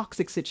into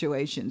toxic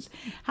situations.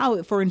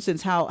 How, for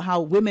instance,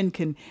 how women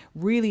can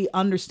really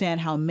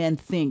understand how men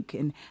think,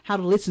 and how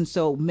to listen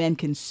so men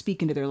can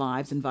speak into their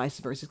lives, and vice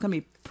versa. It's going to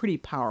be pretty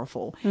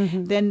powerful.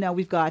 Then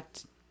we've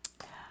got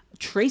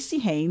Tracy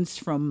Haynes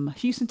from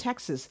Houston,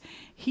 Texas.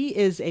 He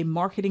is a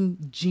marketing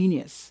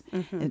genius,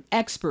 an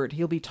expert.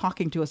 He'll be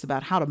talking to us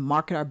about how to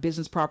market our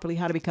business properly,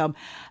 how to become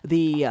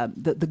the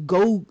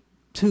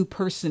go-to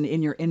person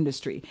in your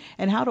industry,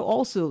 and how to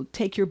also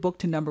take your book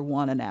to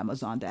 #1 on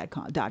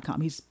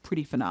Amazon.com. He's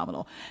pretty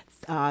phenomenal.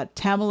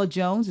 Tamala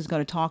Jones is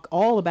going to talk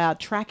all about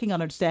tracking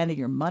and understanding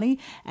your money.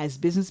 As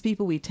business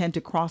people, we tend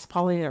to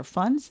cross-pollinate our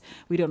funds.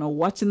 We don't know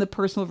what's in the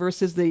personal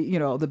versus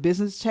the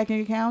business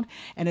checking account.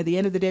 And at the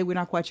end of the day, we're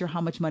not quite sure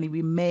how much money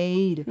we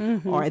made.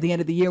 Or at the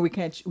end of the year, we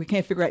can't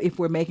figure out if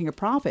we're making a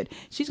profit.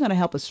 She's going to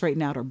help us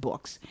straighten out our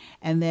books.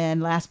 And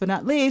then last but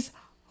not least,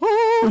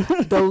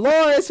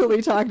 Delores will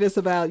be talking to us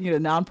about,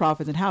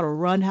 nonprofits and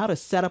how to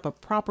set up a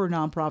proper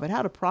nonprofit,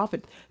 how to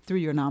profit through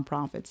your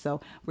nonprofit.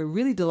 So we're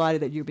really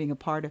delighted that you're being a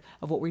part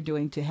of what we're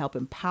doing to help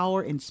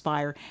empower,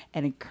 inspire,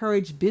 and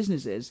encourage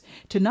businesses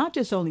to not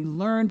just only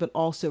learn, but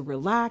also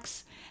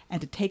relax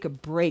and to take a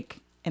break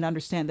and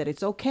understand that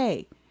it's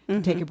okay to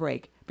take a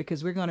break,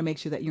 because we're going to make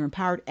sure that you're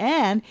empowered.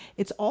 And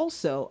it's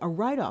also a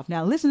write-off.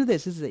 Now, listen to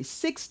this. This is a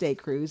 6-day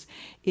cruise.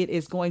 It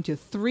is going to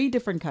 3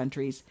 different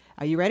countries.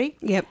 Are you ready?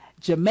 Yep.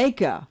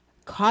 Jamaica,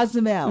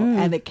 Cozumel,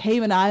 and the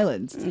Cayman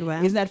Islands.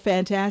 Wow. Isn't that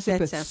fantastic? That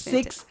For sounds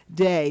 6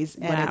 days,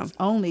 and Wow. it's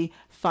only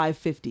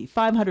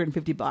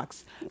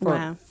 $550 for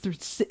Wow.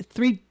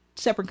 3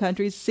 separate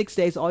countries, 6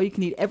 days, all you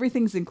can eat.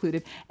 Everything's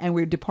included, and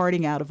we're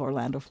departing out of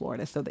Orlando,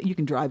 Florida, so that you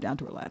can drive down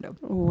to Orlando.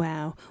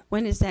 Wow.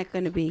 When is that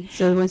going to be?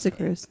 So when's the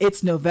cruise?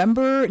 It's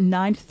November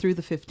 9th through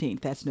the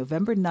 15th. That's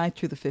November 9th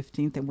through the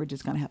 15th, and we're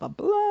just going to have a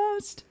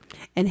blast.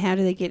 And how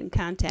do they get in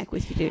contact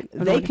with you?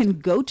 They can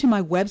go to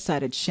my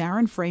website at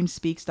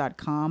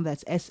SharonFramespeaks.com.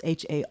 That's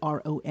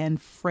SHARON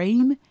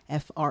Frame,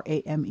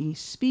 FRAME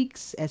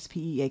Speaks,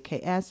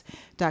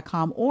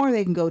 SPEAKS.com. Or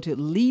they can go to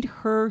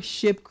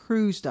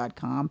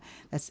LeadHerShipCruise.com.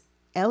 That's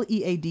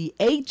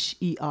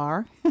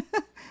LEADHER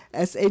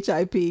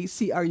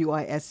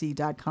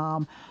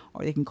SHIPCRUISE.com.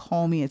 Or they can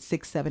call me at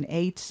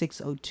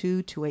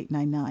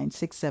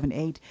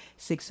 678-602-2899,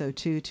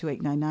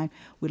 678-602-2899.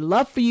 We'd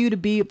love for you to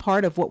be a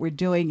part of what we're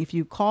doing. If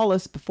you call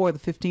us before the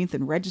 15th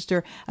and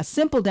register, a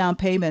simple down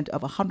payment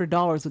of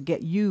 $100 will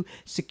get you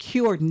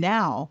secured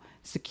now.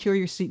 Secure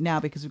your seat now,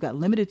 because we've got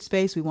limited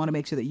space. We want to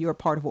make sure that you're a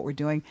part of what we're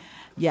doing.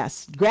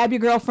 Yes, grab your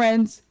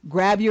girlfriends,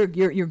 grab your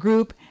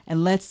group,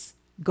 and let's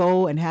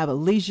go and have a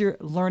leisure,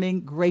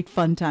 learning, great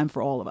fun time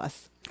for all of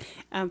us.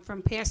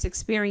 From past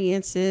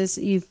experiences,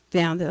 you've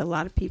found that a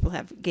lot of people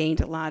have gained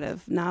a lot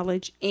of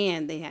knowledge,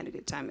 and they had a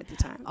good time at the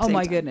time. Oh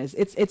my goodness,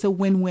 it's a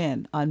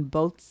win-win on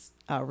both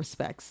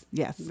respects.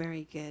 Yes.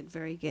 Very good,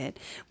 very good.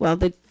 Well,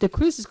 the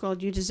cruise is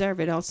called "You Deserve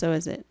It." Also,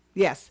 is it?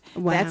 Yes,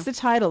 Wow. That's the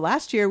title.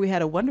 Last year we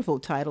had a wonderful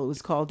title. It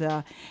was called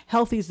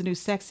 "Healthy is the New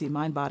Sexy: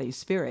 Mind, Body,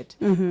 Spirit."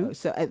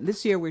 So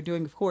this year we're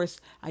doing, of course,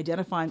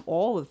 identifying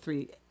all of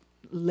 3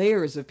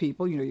 layers of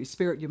people, your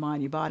spirit, your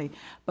mind, your body.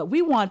 But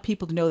we want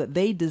people to know that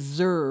they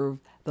deserve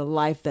the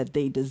life that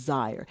they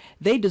desire.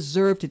 They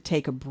deserve to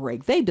take a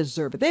break. They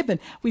deserve it.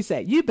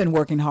 You've been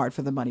working hard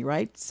for the money,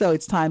 right? So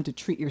it's time to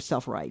treat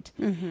yourself right.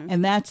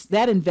 And that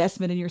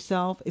investment in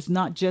yourself is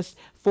not just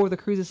for the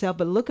cruise itself,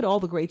 but look at all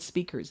the great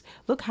speakers.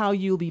 Look how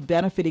you'll be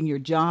benefiting your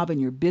job and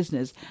your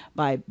business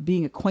by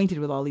being acquainted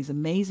with all these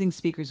amazing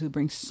speakers who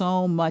bring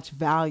so much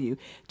value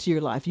to your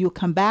life. You'll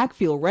come back,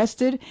 feel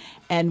rested,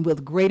 and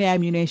with great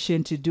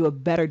ammunition to do a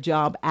better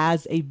job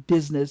as a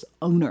business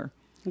owner.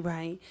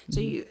 Right.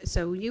 So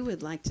you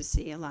would like to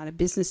see a lot of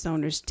business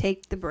owners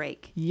take the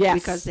break. Yes.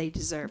 Because they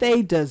deserve it.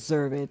 They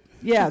deserve it.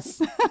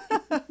 Yes.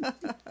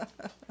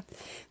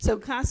 So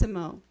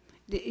Cosimo,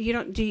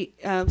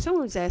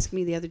 someone was asking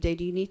me the other day,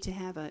 do you need to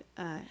have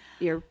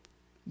your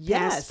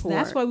Yes, passport?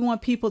 that's why we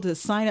want people to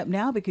sign up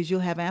now, because you'll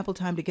have ample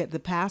time to get the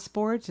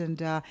passports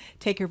and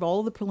take care of all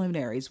of the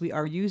preliminaries. We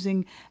are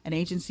using an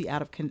agency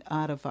out of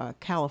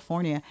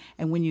California,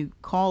 and when you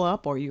call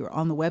up or you're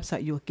on the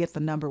website, you'll get the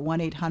number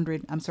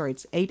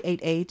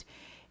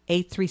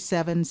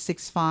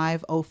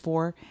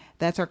 888-837-6504.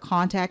 That's our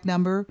contact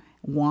number.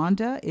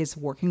 Wanda is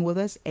working with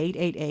us,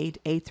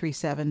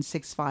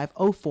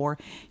 888-837-6504.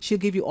 She'll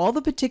give you all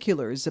the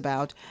particulars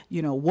about,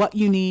 what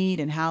you need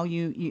and how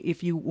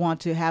if you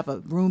want to have a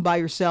room by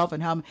yourself,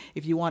 and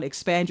if you want to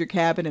expand your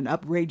cabin and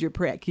upgrade your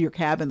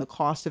cabin, the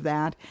cost of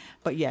that.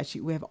 But yes,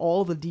 we have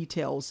all the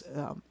details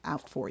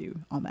out for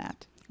you on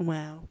that.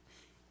 Wow.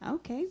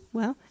 Okay.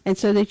 Well, and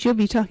so that you'll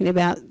be talking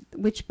about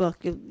which book,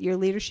 your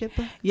leadership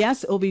book?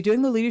 Yes, we'll be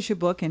doing the leadership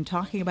book and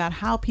talking about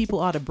how people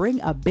ought to bring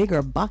a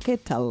bigger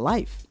bucket to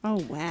life. Oh,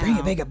 wow. Bring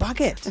a bigger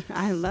bucket.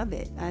 I love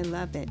it. I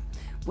love it.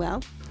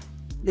 Well,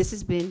 this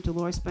has been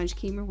Delores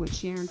Sponge-Keemer with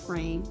Sharon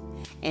Frame.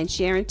 And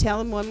Sharon, tell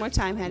them one more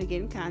time how to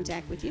get in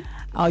contact with you.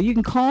 You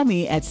can call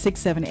me at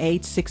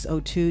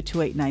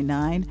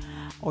 678-602-2899,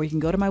 or you can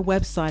go to my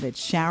website at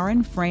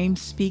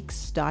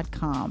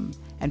SharonFramespeaks.com.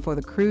 And for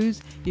the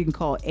cruise, you can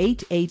call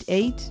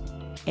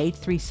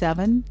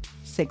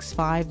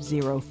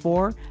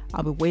 888-837-6504.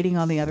 I'll be waiting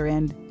on the other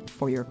end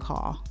for your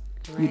call.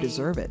 Great. You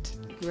deserve it.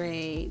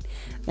 Great.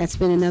 That's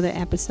been another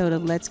episode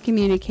of Let's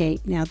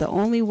Communicate. Now, the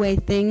only way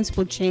things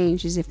will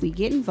change is if we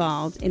get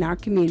involved in our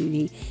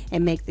community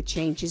and make the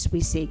changes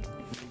we seek.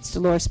 It's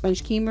Delores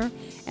Sponge-Keemer,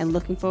 and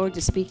looking forward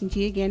to speaking to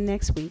you again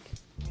next week.